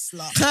dirty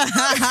slut.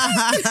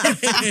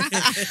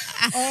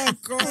 Oh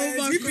god,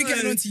 my we've been God.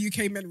 getting onto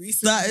UK men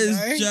recently. That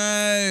is you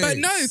know? jokes. But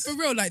no, for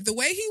real, like the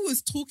way he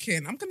was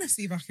talking, I'm gonna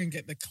see if I can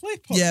get the clip.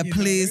 Up, Yeah, you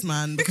please, know?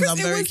 man, because I'm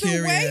it very was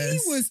curious. the way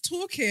he was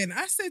talking.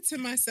 I said to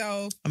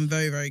myself, I'm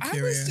very, very I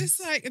curious. was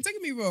just like, and don't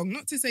get me wrong,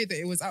 not to say that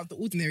it was out of the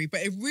ordinary,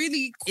 but it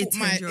really caught It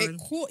turned it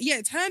you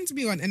on. turned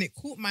me on and it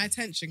caught my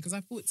attention because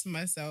I thought to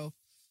myself,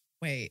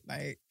 wait,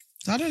 like,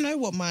 I don't know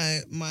what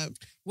my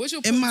What's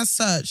your in my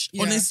search,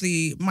 Yeah.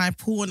 honestly, my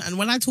porn, and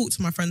when I talk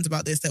to my friends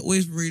about this, they're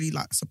always really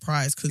like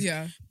surprised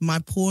because my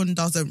porn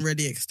doesn't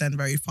really extend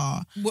very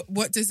far.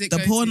 What does it The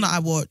go porn to? that I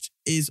watch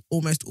is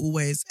almost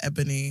always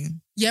ebony.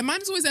 Yeah,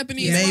 mine's always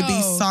ebony as Maybe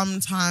well.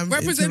 sometimes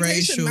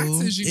Representation interracial.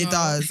 matters, you know. It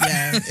does,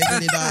 yeah. It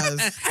really does.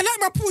 I like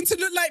my porn to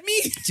look like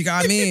me. Do you get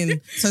what I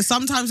mean? So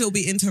sometimes it'll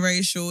be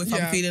interracial if Yeah.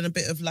 I'm feeling a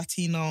bit of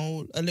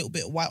Latino, a little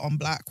bit white on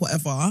black,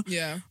 whatever.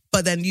 Yeah.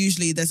 But then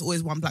usually there's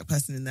always one black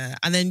person in there.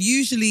 And then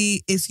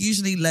it's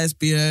usually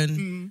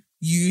lesbian,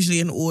 usually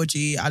an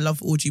orgy. I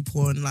love orgy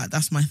porn. Like,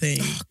 that's my thing.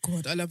 Oh,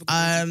 God, I love a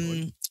good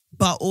porn.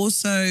 But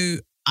also,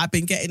 I've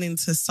been getting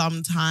into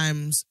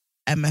sometimes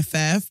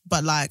MFF,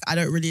 but like, I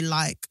don't really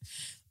like...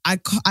 I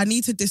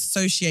need to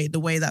dissociate the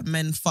way that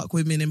men fuck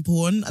women in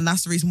porn. And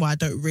that's the reason why I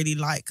don't really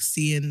like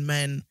seeing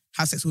men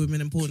have sex with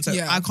women in porn. So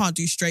I can't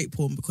do straight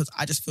porn because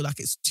I just feel like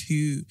it's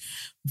too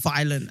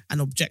violent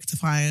and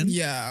objectifying.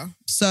 Yeah.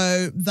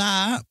 So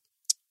that,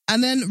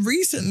 and then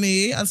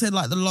recently, I'd say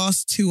like the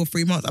last 2 or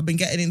 3 months, I've been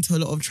getting into a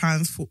lot of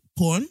trans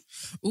porn.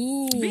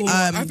 Ooh.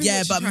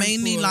 Yeah, but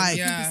mainly like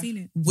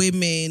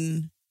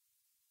women,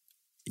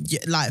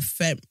 like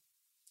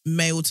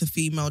male to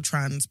female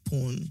trans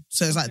porn.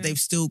 So it's like they've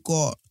still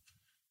got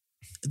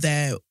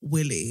their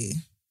willy.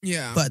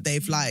 Yeah. But they're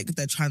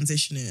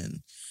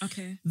transitioning.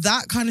 Okay.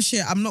 That kind of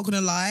shit, I'm not going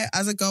to lie,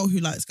 as a girl who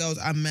likes girls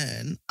and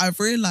men, I've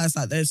realised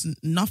that there's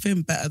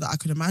nothing better that I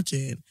could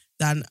imagine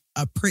than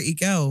a pretty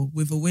girl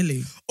with a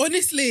willy.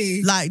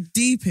 Honestly. Like,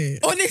 deep it.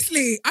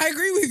 Honestly, I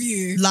agree with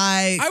you.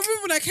 Like, I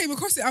remember when I came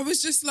across it, I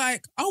was just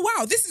like, oh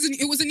wow,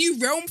 it was a new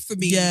realm for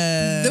me.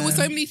 Yeah. There were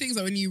so many things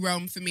that were a new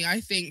realm for me. I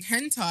think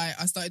hentai,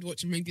 I started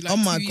watching maybe like oh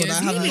my 2 God, years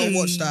I have ago. not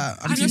watched that.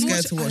 I'm too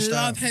scared to watch that.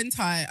 I love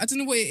hentai. I don't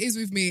know what it is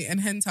with me and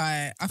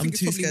hentai. I think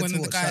it's probably one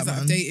of the guys that I've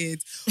man.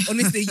 dated.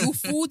 Honestly, you'll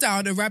fall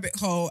down a rabbit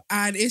hole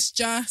and it's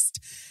just...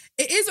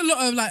 It is a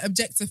lot of like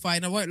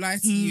objectifying, I won't lie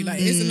to you. Like,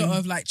 it is a lot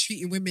of like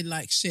treating women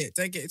like shit,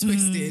 don't get it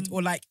twisted.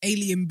 Or like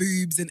alien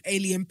boobs and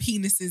alien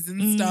penises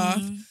and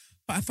stuff.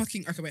 But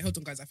okay, wait, hold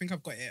on, guys. I think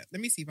I've got it.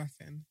 Let me see if I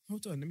can.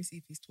 Hold on, let me see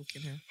if he's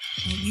talking here.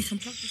 You can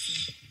plug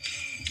this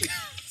in.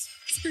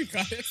 Sorry,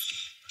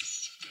 guys.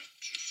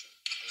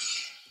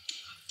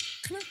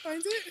 Can I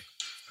find it?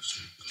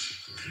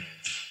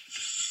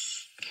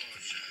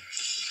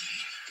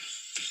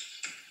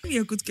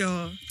 You're a good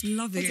girl.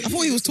 Love it. I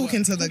thought he was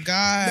talking to the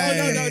guy.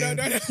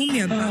 No. Call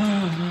me a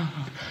bad.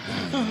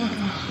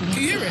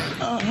 Can you hear it?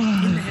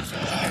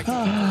 Okay,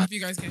 cool. If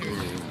you guys can hear it.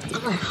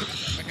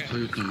 Okay.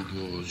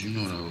 You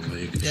know that was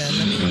like, Yeah,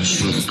 let me...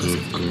 that's a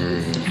good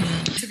girl.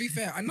 To be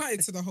fair, I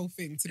nutted to the whole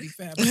thing, to be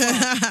fair.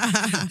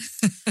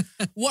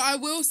 But what I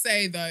will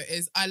say, though,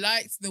 is I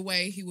liked the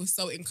way he was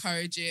so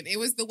encouraging. It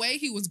was the way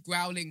he was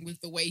growling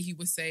with the way he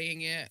was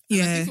saying it.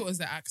 And I think it was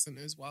the accent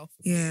as well.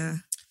 Yeah.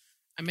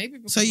 And maybe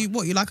So you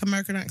like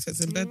American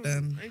accents in bed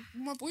then?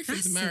 My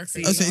boyfriend's That's American.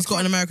 sexy. Oh, so he's got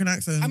an American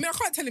accent? I mean, I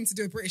can't tell him to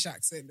do a British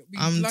accent. It'd be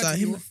I'm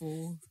bloody done.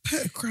 awful.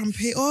 Put a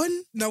crumpet on.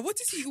 No, what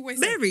does he always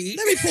say? Mary.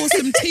 Let me pour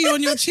some tea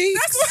on your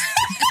cheeks.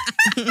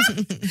 Don't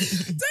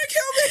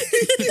kill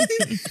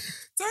me.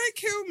 Don't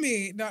kill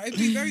me. No, it'd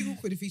be very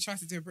awkward if he tries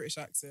to do a British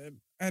accent.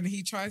 And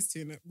he tries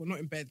to, well, not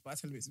in bed, but I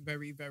tell him it's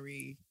very,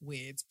 very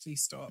weird.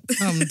 Please stop.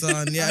 I'm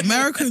done. Yeah,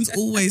 Americans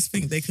always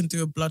think they can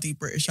do a bloody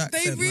British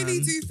accent. They really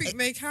man. do think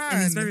they can.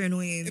 And it's very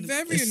annoying.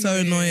 Very It's so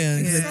annoying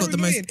because It's they've got so the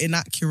most annoying.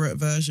 inaccurate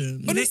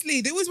version.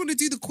 Honestly, they always want to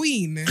do the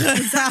Queen.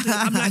 Exactly.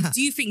 I'm like,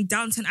 do you think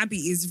Downton Abbey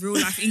is real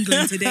life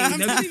England today? I'm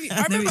No, telling you, I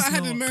no, remember it's I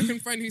had not. an American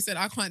friend who said,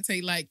 I can't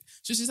take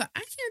she was just like,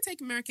 I can't take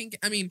I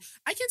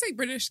can't take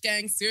British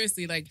gang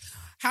seriously. Like,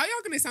 how y'all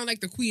gonna sound like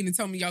the Queen and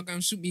tell me y'all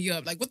gonna shoot me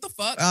up? Like, what the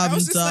fuck? I I'm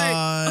was just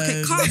done.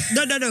 Okay, come.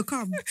 No,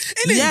 come.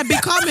 Yeah,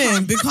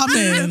 becoming.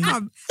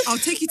 Come. I'll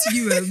take you to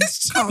UM.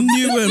 Come.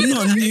 Newham,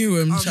 not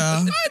Newham,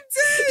 child.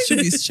 dead. She'll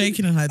be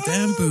shaking in her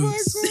damn Oh my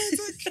boots. God,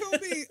 don't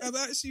kill me. I'm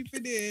actually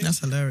finished. That's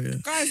hilarious.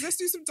 Guys, let's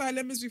do some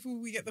dilemmas before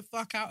we get the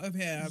fuck out of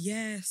here.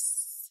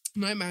 Yes.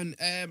 No, man.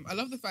 I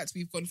love the fact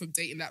we've gone from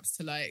dating apps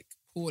to like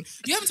porn.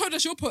 You haven't told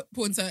us your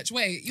porn search.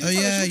 Wait. You Oh,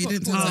 yeah, you porn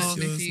didn't tell us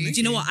search, yours, Nikki. Nikki.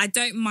 Do you know what? I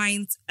don't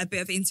mind a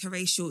bit of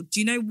interracial. Do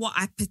you know what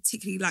I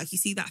particularly like? You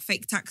see that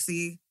fake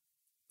taxi?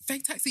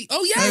 Fake taxi.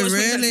 Oh, yeah. Oh, watch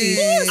Fake really?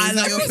 Taxi. Is I that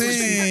love your it.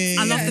 thing?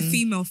 I love the Yeah.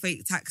 female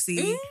fake taxi.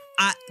 Ooh.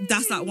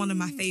 That's like one of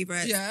my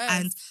favorites. Yes.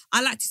 And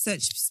I like to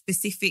search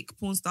specific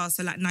porn stars.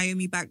 So like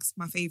Naomi Banks,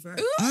 my favorite.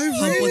 Ooh, Oh, Her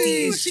body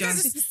really? is she got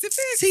the just- specifics.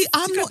 See, She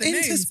I'm got not the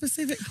into names.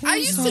 specific porn I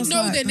used to stars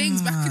know like their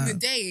names back in the that.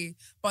 day,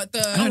 but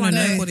I don't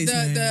know nobody's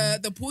name.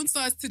 the porn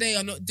stars today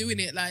are not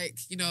doing it like,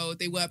 you know,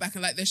 they were back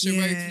in like the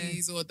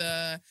Cherokes or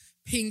the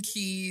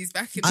Pinkies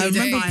back in the I day.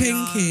 remember Fire.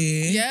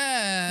 Pinky.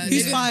 Yeah.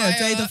 Who's Jada Fire?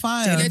 Jada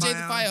Fire. Yeah, Jada Jada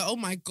Fire. Fire. Oh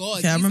my God.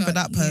 Okay, I these remember are-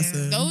 that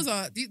person. Those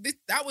are,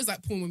 that was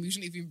like porn when we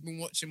shouldn't have even been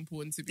watching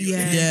porn, to be Yeah.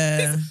 honest.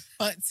 Yeah.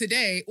 But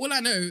today, all I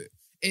know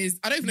is,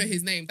 I don't even know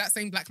his name. That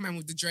same black man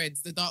with the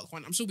dreads, the dark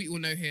one. I'm sure we all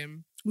know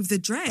him. With the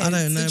dreads. I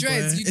don't know, The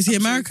dreads. boy. Is he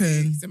I'm sure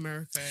American? He's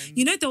American.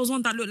 You know, there was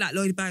one that looked like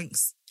Lloyd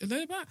Banks. A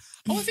load about?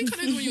 Oh, I think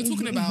I know the one you're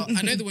talking about.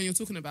 I know the one you're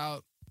talking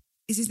about.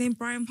 Is his name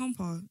Brian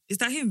Pumper? Is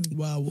that him?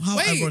 Wow, how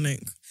Wait.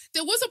 ironic.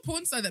 There was a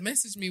porn star that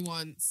messaged me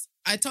once.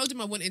 I told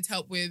him I wanted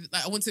help with,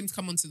 like, I wanted him to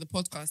come onto the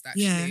podcast,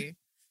 actually. Yeah.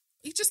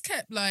 He just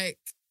kept, like,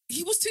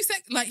 he was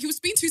he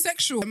was being too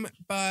sexual.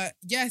 But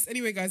yes,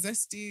 anyway, guys,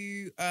 let's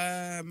do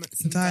some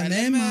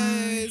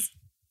dilemmas.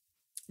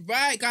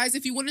 Right, guys,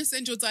 if you want to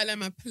send your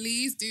dilemma,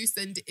 please do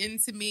send it in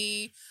to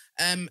me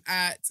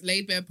at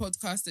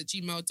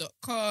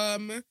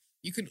laidbarepodcast@gmail.com.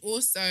 You can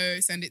also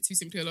send it to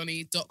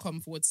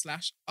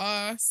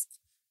simplyoloni.com/ask.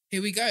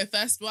 Here we go.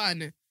 First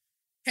one.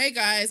 Hey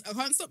guys, I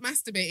can't stop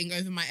masturbating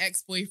over my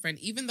ex-boyfriend,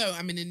 even though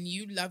I'm in a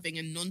new loving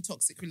and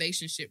non-toxic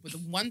relationship with a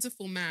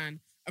wonderful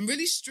man. I'm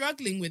really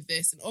struggling with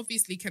this and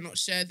obviously cannot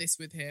share this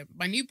with him.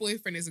 My new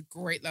boyfriend is a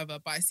great lover,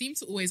 but I seem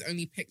to always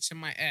only picture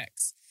my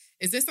ex.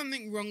 Is there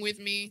something wrong with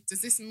me?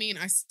 Does this mean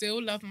I still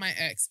love my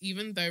ex,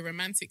 even though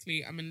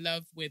romantically I'm in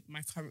love with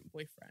my current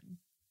boyfriend?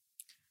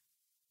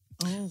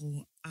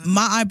 Oh.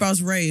 My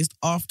eyebrows raised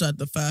after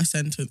the first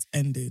sentence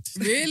ended.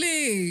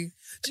 Really?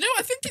 Do you know,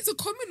 I think it's a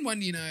common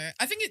one, you know.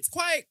 I think it's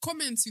quite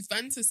common to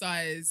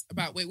fantasize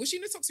about, was she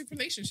in a toxic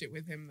relationship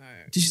with him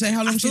though? Did she say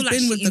how long she's feel like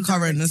been she with the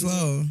current as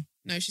well?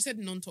 No, she said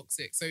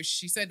non-toxic. So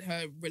she said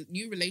her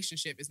new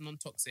relationship is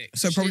non-toxic.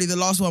 So probably the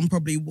last one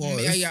probably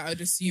was. Yeah,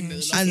 I'd assume that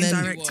the last And one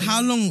then probably was.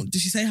 how long,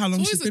 did she say how long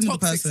It's she's always been a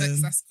with the toxic person?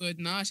 sex, that's good.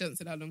 No, she hasn't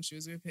said how long she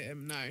was with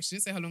him. No, she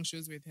didn't say how long she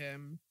was with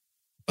him.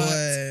 But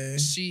Boy.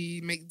 she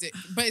made it,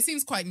 but it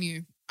seems quite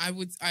new. I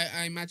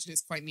imagine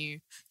it's quite new.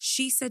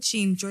 She said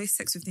she enjoys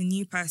sex with the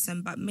new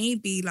person, but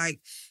maybe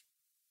like...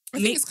 I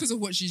think it's because of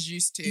what she's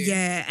used to.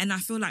 Yeah, and I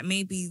feel like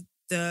maybe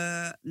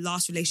the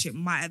last relationship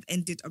might have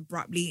ended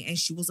abruptly and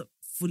she wasn't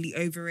fully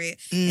over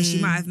it. And she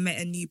might have met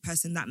a new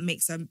person that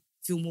makes her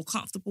feel more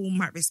comfortable,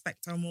 might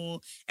respect her more.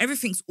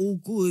 Everything's all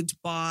good,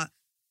 but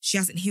she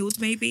hasn't healed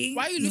maybe.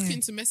 Why are you looking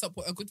to mess up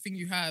what a good thing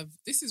you have?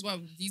 This is why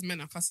these men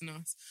are cussing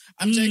us.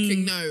 I'm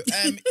joking, no.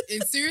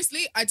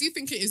 Seriously, I do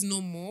think it is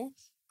normal.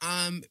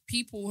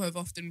 People have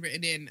often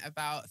written in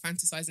about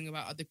fantasizing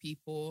about other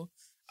people.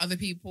 Other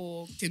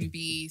people can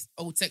be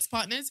old sex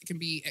partners. It can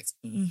be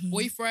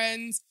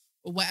ex-boyfriends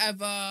or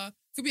whatever.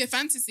 It could be a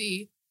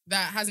fantasy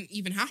that hasn't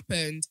even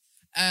happened.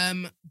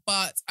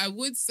 But I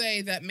would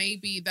say that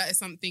maybe that is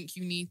something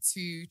you need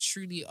to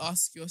truly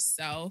ask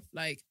yourself.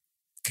 Like,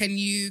 can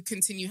you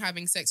continue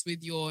having sex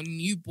with your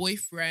new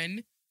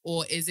boyfriend?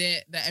 Or is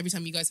it that every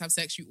time you guys have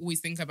sex, you always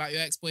think about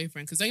your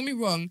ex-boyfriend? Because don't get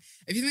me wrong,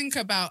 if you think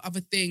about other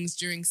things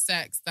during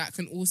sex that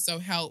can also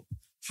help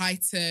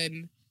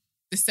heighten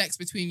the sex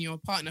between your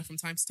partner from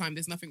time to time,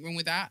 there's nothing wrong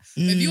with that.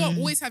 But if you are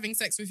always having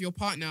sex with your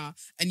partner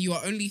and you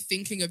are only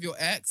thinking of your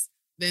ex,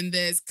 then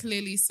there's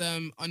clearly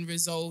some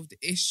unresolved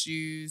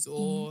issues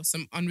or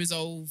some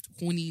unresolved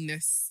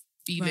horniness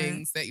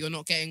feelings that you're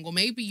not getting, or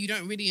maybe you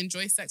don't really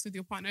enjoy sex with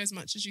your partner as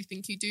much as you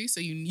think you do, so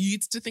you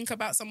need to think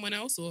about someone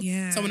else or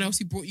someone else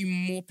who brought you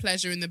more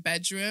pleasure in the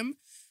bedroom.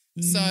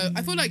 So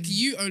I feel like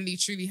you only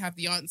truly have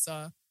the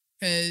answer,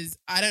 because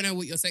I don't know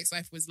what your sex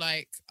life was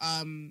like.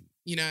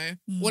 You know,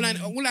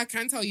 all I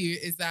can tell you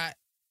is that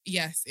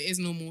yes, it is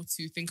normal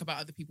to think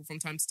about other people from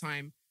time to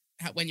time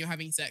when you're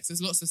having sex.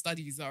 There's lots of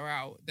studies that are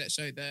out that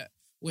show that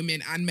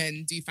women and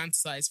men do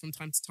fantasize from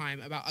time to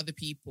time about other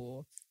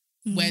people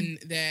when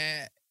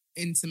they're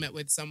intimate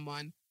with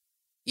someone.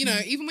 You know,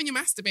 even when you're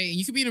masturbating,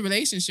 you could be in a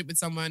relationship with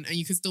someone and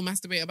you could still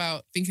masturbate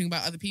about thinking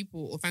about other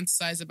people or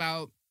fantasize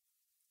about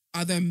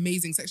other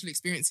amazing sexual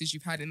experiences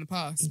you've had in the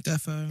past.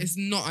 Defo. It's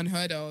not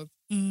unheard of.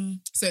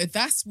 So if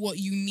that's what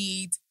you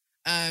need,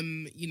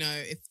 you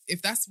know,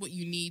 if that's what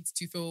you need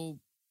to feel,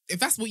 if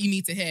that's what you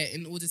need to hear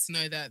in order to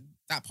know that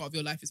that part of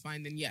your life is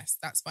fine, then yes,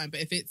 that's fine.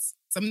 But if it's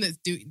something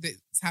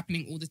that's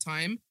happening all the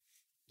time,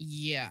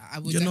 yeah, I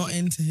would. You're not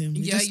into him.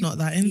 You're just not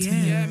that into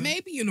him. Yeah,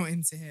 maybe you're not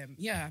into him.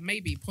 Yeah,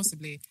 maybe,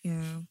 possibly.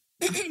 Yeah.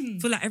 I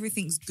feel like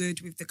everything's good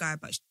with the guy,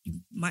 but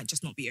you might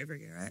just not be over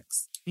your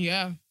ex.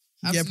 Yeah.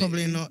 Absolutely. Yeah,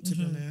 probably not, to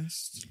be Mm-hmm.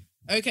 honest.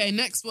 Okay,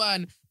 next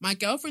one. My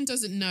girlfriend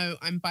doesn't know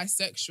I'm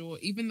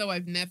bisexual, even though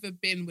I've never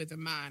been with a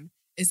man.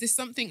 Is this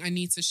something I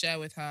need to share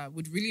with her?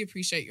 Would really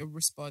appreciate your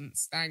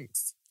response.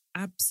 Thanks.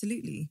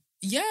 Absolutely.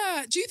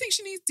 Yeah. Do you think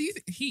she needs...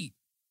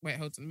 Wait,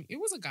 hold on. It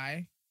was a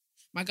guy.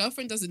 My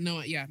girlfriend doesn't know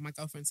it. Yeah, my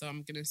girlfriend. So I'm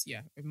not going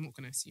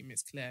to assume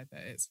it's clear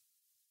that it's,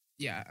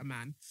 a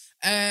man.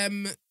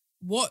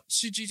 What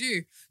should you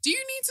do? Do you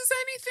need to say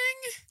anything?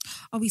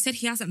 Oh, he said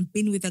he hasn't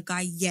been with a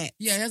guy yet.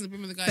 Yeah, he hasn't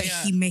been with a guy but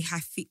yet. he may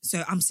have...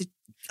 So I'm guessing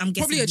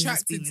probably he has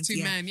attracted feelings,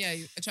 to men. Yeah,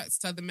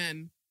 attracted to other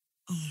men.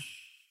 Oh.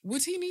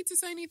 Would he need to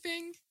say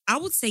anything? I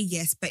would say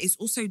yes, but it's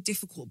also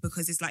difficult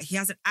because it's like he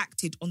hasn't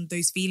acted on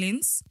those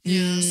feelings.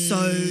 Yeah.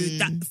 So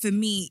that for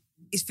me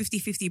is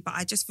 50-50, but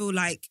I just feel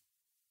like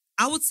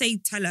I would say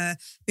tell her,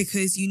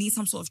 because you need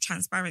some sort of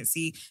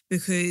transparency,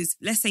 because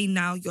let's say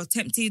now you're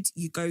tempted,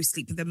 you go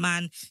sleep with a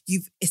man,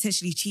 you've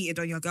essentially cheated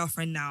on your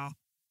girlfriend now.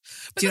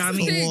 But Do you know what I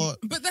mean? What?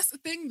 But that's the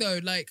thing though,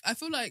 like I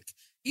feel like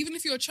even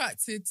if you're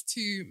attracted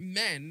to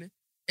men,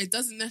 it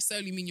doesn't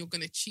necessarily mean you're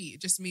going to cheat.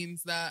 It just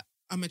means that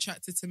I'm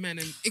attracted to men,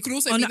 and it could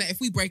also mean that if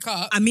we break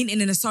up, I mean,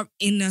 in a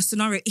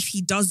scenario, if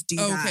he does do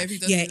that, okay, if he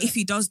does do that. if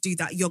he does do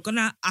that, you're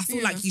gonna. I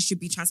feel like you should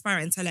be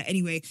transparent and tell her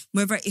anyway,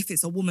 whether if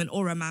it's a woman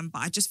or a man. But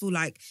I just feel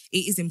like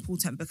it is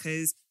important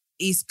because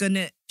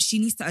she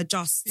needs to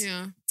adjust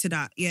to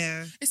that.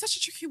 Yeah, it's such a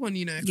tricky one,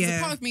 you know. Because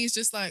a part of me is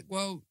just like,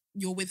 well,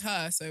 you're with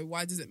her, so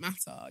why does it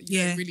matter? You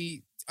don't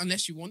really.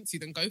 Unless you want to,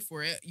 then go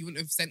for it. You wouldn't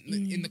have sent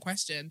in the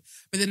question.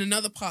 But then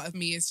another part of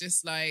me is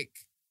just like,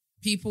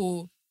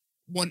 people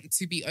want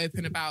to be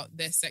open about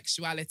their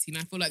sexuality. And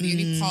I feel like the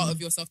only part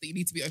of yourself that you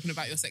need to be open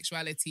about your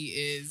sexuality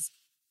is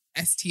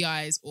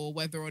STIs or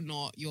whether or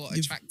not you're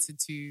attracted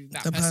to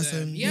that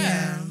person.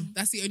 Yeah.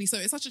 That's the only... So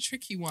it's such a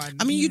tricky one.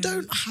 I mean, you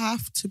don't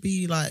have to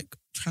be like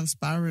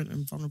transparent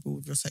and vulnerable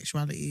with your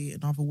sexuality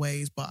in other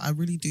ways, but I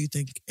really do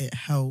think it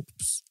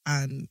helps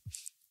and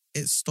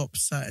it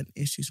stops certain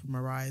issues from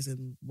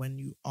arising when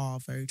you are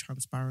very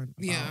transparent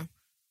about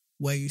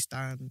where you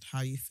stand, how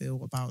you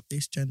feel about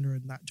this gender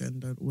and that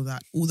gender and all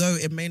that. Although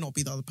it may not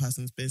be the other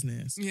person's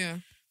business. Yeah.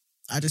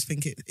 I just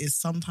think it is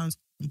sometimes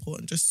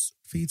important just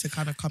for you to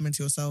kind of come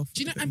into yourself.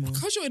 Do you know, and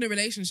because you're in a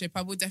relationship,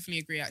 I would definitely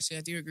agree, actually.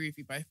 I do agree with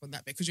you both on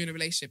that, because you're in a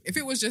relationship. If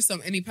it was just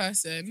any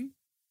person...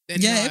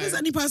 if it's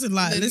any person,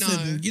 like,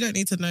 listen, you don't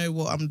need to know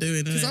what I'm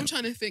doing. Because I'm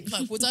trying to think,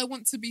 like, would I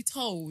want to be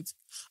told?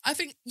 I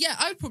think,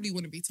 I would probably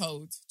want to be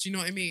told. Do you know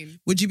what I mean?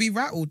 Would you be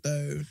rattled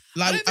though?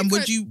 Like, and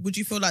would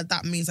you feel like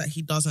that means that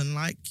he doesn't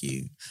like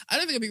you? I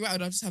don't think I'd be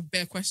rattled. I'll just have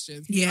bare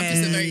questions. Yeah. I'm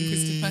just a very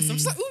inquisitive person. I'm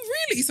just like, oh,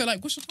 really? So,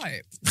 like, what's your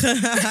type? Do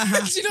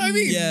you know what I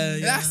mean? Yeah.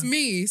 That's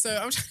me. So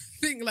I'm trying to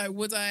think, like,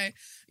 would I,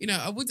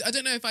 I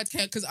don't know if I'd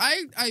care. Because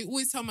I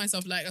always tell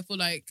myself, like, I feel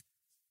like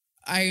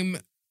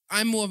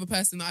I'm more of a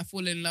person that I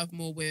fall in love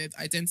more with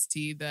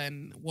identity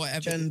than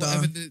whatever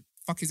the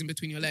fuck is in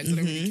between your legs. I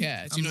don't really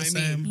care. Do you know what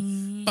I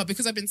mean? But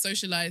because I've been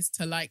socialized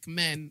to like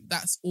men,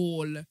 that's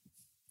all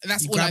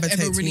I've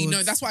ever really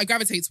known. That's what I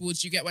gravitate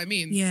towards. Do you get what I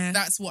mean? Yeah.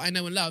 That's what I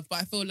know and love.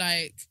 But I feel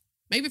like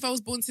maybe if I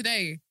was born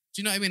today,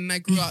 do you know what I mean? And I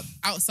grew up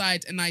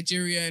outside a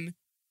Nigerian,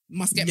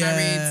 must get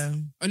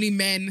married, only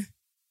men,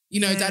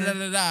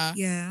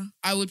 Yeah.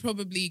 I would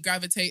probably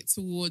gravitate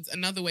towards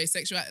another way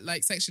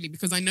sexually,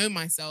 because I know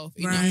myself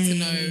enough to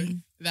know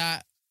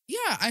that,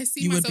 I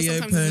see myself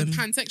sometimes as a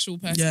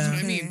pansexual person. Yeah. Do you know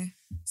what I mean?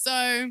 So,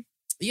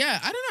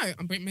 I don't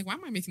know. Why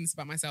am I making this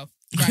about myself?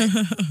 Right.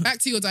 Back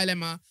to your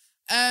dilemma.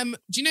 Do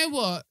you know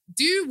what?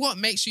 Do what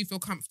makes you feel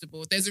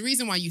comfortable. There's a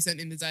reason why you sent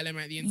in the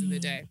dilemma at the end of the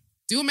day.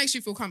 Do what makes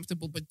you feel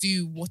comfortable, but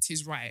do what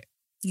is right.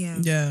 Yeah.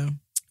 Yeah.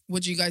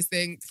 What do you guys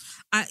think?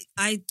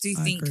 I do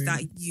think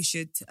that you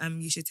should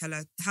tell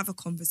her, have a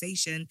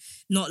conversation,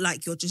 not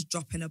like you're just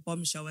dropping a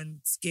bombshell and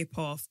skip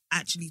off.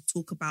 Actually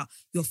talk about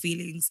your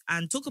feelings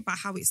and talk about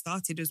how it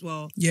started as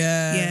well.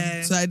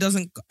 Yeah. So it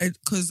doesn't,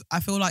 because I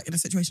feel like in a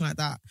situation like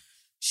that,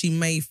 she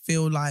may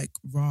feel like,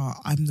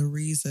 I'm the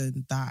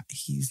reason that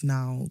he's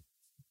now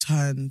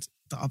turned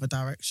the other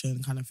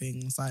direction, kind of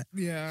thing. It's like,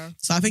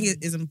 so I think it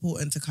is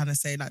important to kind of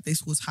say like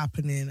this was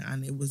happening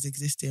and it was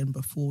existing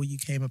before you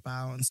came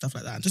about and stuff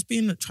like that. And just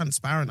being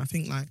transparent. I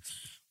think like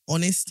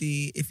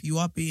honesty, if you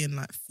are being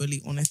like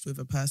fully honest with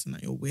a person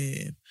that you're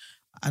with,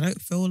 I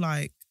don't feel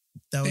like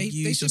they'll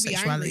use your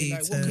sexuality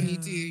angry. Like, what can you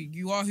do?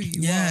 You are who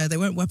you are. Yeah, they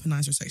won't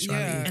weaponize your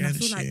sexuality and I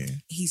feel you. like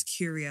he's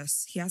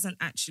curious. He hasn't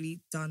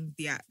actually done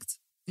the act.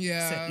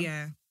 Yeah.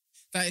 So,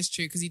 that is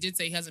true, because he did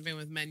say he hasn't been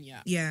with men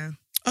yet. Yeah.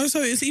 Oh,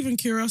 so it's even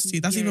curiosity.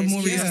 That's even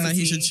more reason that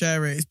he should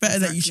share it. It's better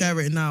that you share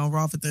it now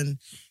rather than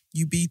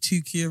you be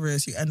too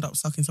curious, you end up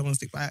sucking someone's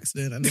dick by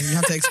accident and then you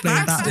have to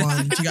explain that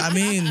one. Do you get what I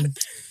mean?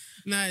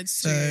 No, it's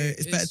so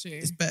true.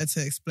 It's better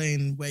to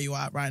explain where you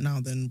are at right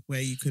now than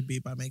where you could be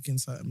by making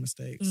certain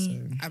mistakes.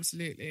 So.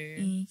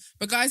 Absolutely.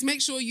 But guys,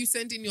 make sure you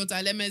send in your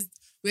dilemmas.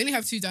 We only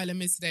have 2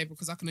 dilemmas today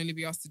because I can only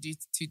be asked to do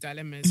 2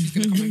 dilemmas. Who's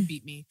going to come and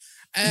beat me?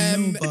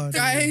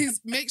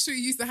 Guys, make sure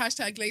you use the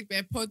hashtag Laid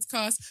Bare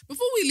Podcast.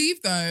 Before we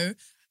leave though,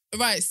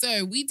 right,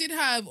 so we did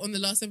have on the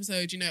last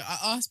episode, I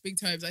asked Big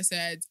Tobes, I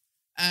said,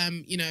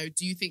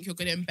 do you think you're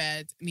good in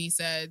bed? And he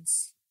said,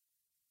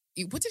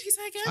 what did he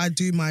say again? I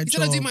do my job. He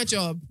said, I do my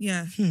job.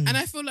 Yeah. And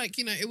I feel like,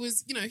 it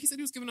was, he said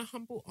he was giving a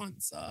humble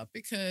answer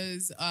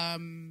because,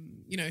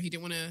 he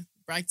didn't want to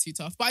brag too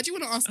tough. But I do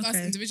want to ask us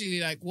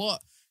individually, like,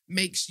 what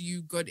makes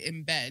you good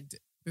in bed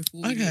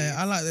before we leave?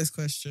 I like this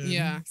question.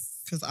 Yeah.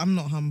 Because I'm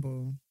not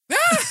humble.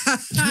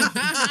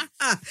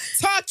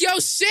 Talk your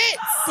shit.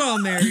 Go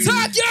on, Mary.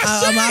 Talk your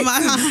shit.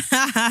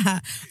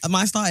 Am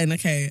I starting?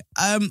 Okay.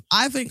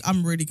 I think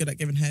I'm really good at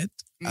giving head.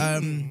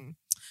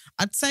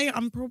 I'd say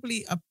I'm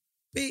probably a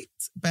bit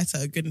better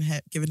at giving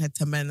head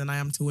to men than I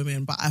am to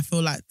women, but I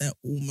feel like they're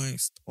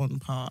almost on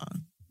par.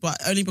 But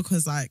only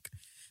because like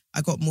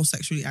I got more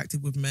sexually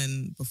active with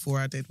men before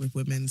I did with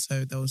women,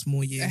 so there was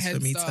more years for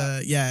me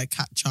to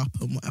catch up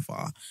and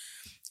whatever.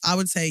 I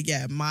would say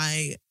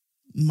my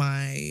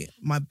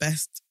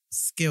best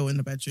skill in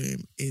the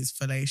bedroom is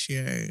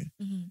fellatio.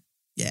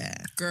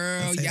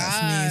 Girl, I'd say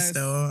that's me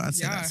still. I'd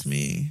say that's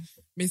me.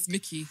 Miss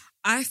Mickey.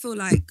 I feel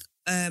like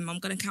I'm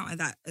going to counter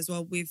that as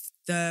well with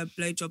the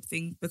blowjob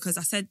thing, because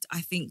I said,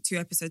 I think 2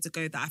 episodes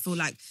ago, that I feel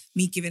like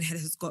me giving head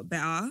has got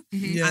better.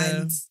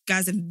 Yeah. And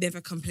guys have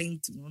never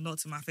complained, well, not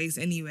to my face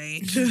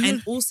anyway.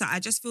 And also, I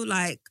feel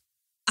like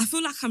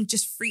I'm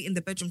just free in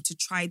the bedroom to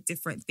try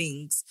different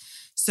things.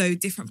 So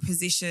different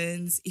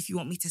positions, if you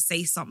want me to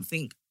say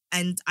something,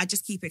 and I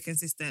just keep it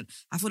consistent.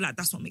 I feel like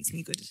that's what makes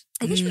me good.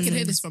 I wish we could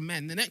hear this from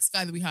men. The next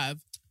guy that we have,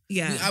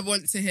 Yeah. I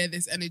want to hear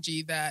this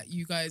energy that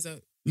you guys are...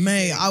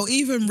 Mate, I'll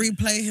even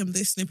replay him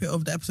this snippet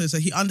of the episode so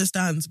he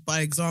understands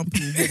by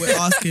example what we're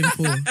asking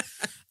for.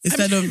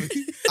 Instead of,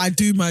 I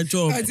do my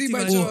job. I do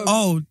my or, job.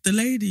 Oh, the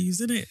ladies,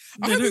 innit?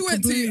 I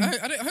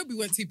hope we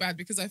went too bad,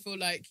 because I feel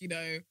like, you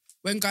know,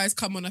 when guys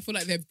come on, I feel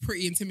like they're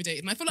pretty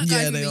intimidating. I feel like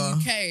guys in the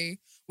UK,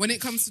 when it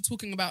comes to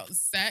talking about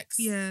sex,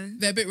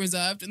 they're a bit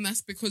reserved, and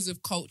that's because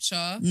of culture.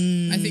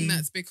 I think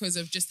that's because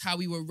of just how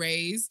we were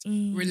raised,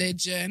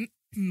 religion,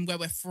 where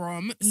we're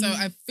from. So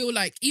I feel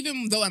like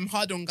even though I'm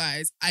hard on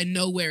guys, I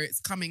know where it's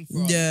coming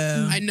from.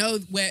 Yeah. I know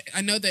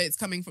that it's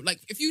coming from. Like,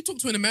 if you talk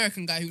to an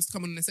American guy who's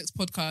come on a sex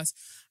podcast,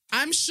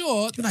 I'm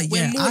sure Like,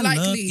 we're more I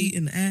likely love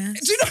eating ass.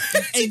 Do you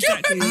know?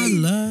 Exactly. I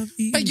love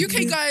eating But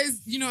UK ass.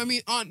 guys, you know what I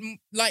mean, aren't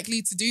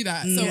likely to do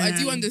that. So I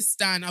do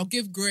understand. I'll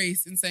give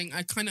grace in saying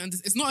I kind of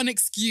understand. It's not an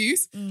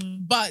excuse,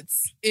 but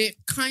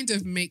it kind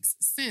of makes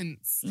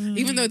sense.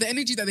 Even though the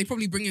energy that they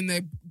probably bring in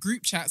their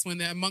group chats when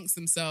they're amongst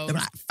themselves. They're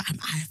like, fam,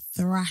 I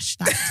thrashed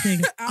that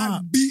thing I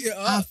up. beat it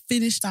up. I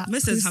finished that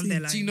Most of the time pussy.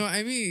 they're like- Do you know what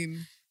I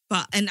mean?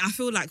 And I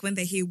feel like when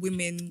they hear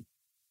women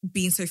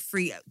being so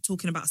free at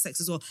talking about sex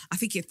as well, I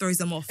think it throws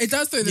them off. It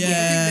does throw them off.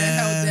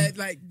 I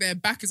think their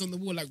back is on the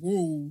wall, like,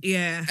 whoa.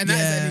 Yeah. And that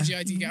is the energy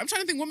I do get. I'm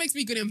trying to think what makes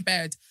me good in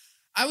bed.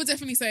 I would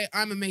definitely say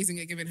I'm amazing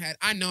at giving head.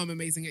 I know I'm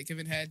amazing at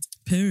giving head.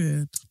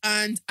 Period.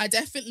 And I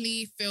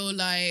definitely feel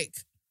like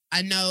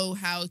I know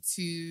how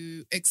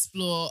to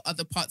explore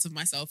other parts of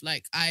myself.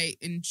 Like, I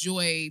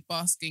enjoy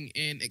basking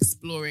in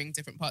exploring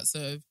different parts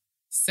of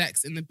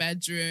sex in the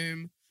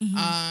bedroom.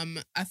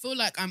 I feel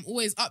like I'm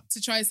always up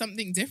to try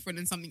something different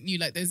and something new.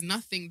 Like, there's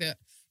nothing that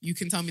you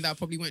can tell me that I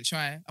probably won't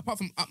try, apart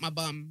from up my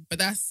bum. But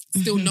that's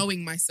still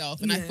knowing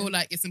myself. And I feel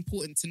like it's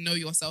important to know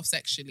yourself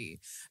sexually.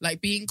 Like,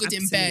 being good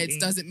in bed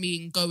doesn't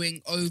mean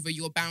going over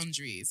your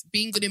boundaries.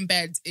 Being good in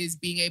bed is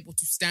being able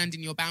to stand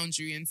in your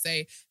boundary and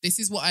say, this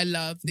is what I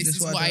love, this is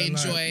what I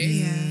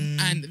enjoy.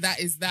 And that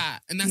is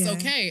that. And that's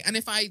okay. And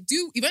if I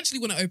do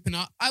eventually want to open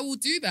up, I will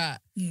do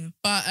that. Yeah.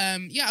 But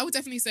I would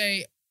definitely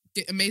say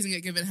amazing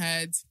at giving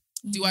head.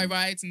 Do I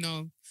ride?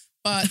 No.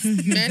 But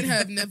men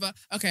have never...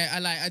 Okay, I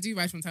lie. I do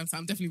ride from time to time.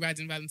 I'm definitely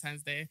riding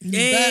Valentine's Day. You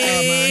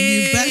better, man.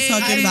 You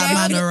better give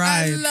that man a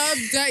ride. I love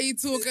dirty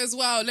talk as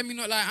well. Let me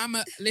not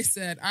lie.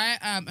 Listen, I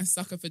am a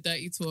sucker for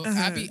dirty talk.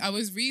 I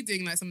was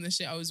reading like some of the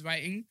shit I was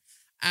writing.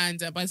 And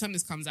by the time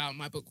this comes out,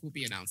 my book will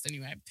be announced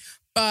anyway.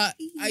 But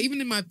even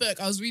in my book,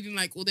 I was reading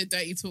like all the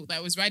dirty talk that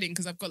I was writing,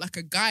 because I've got like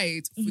a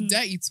guide for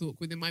dirty talk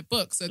within my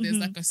book. So there's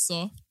like a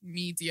soft,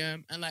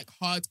 medium, and like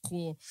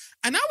hardcore.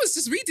 And I was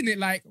just reading it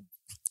like,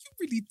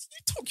 you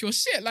talk your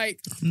shit.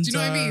 Like, do you know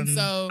what I mean?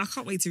 So I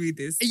can't wait to read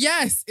this.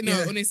 yes,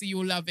 honestly,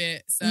 you'll love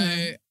it. So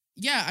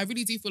yeah, I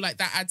really do feel like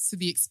that adds to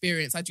the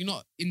experience. I do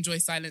not enjoy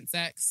silent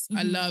sex.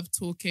 I love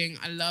talking.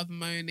 I love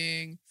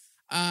moaning.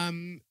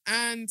 And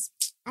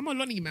I'm a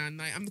Lonnie man.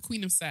 Like, I'm the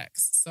queen of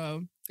sex.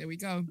 So there we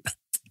go.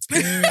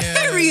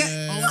 Period.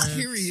 Oh,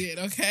 period.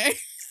 Okay.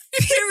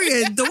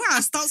 Period. The way I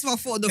start my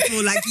foot on the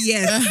floor, like,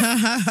 yes.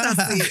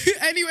 That's it.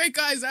 Anyway,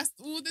 guys, that's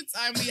all the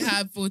time we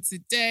have for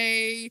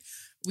today.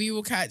 We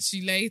will catch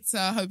you later.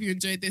 Hope you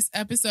enjoyed this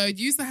episode.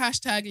 Use the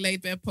hashtag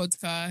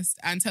LaidBarePodcast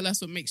and tell us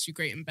what makes you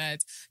great in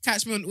bed.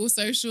 Catch me on all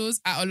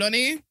socials at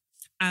Oloni.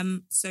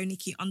 So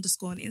Nikki _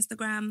 on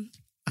Instagram.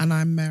 And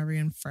I'm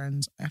Marian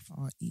Friends,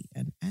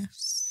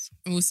 FRENS.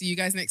 And we'll see you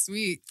guys next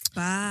week.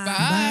 Bye.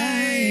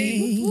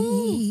 Bye.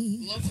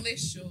 Woo. Lovely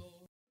show.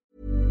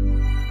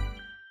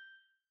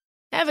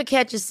 Ever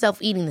catch yourself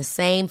eating the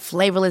same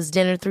flavorless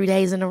dinner 3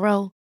 days in a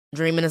row?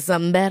 Dreaming of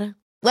something better?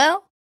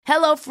 Well,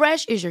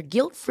 HelloFresh is your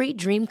guilt-free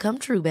dream come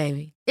true,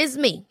 baby. It's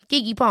me,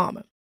 Keke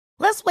Palmer.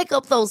 Let's wake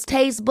up those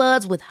taste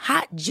buds with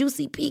hot,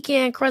 juicy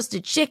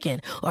pecan-crusted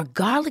chicken or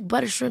garlic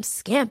butter shrimp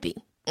scampi.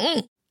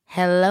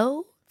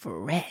 Hello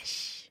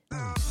Fresh.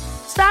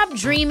 Stop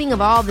dreaming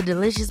of all the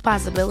delicious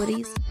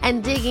possibilities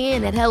and dig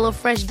in at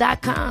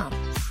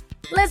HelloFresh.com.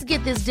 Let's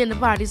get this dinner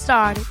party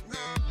started.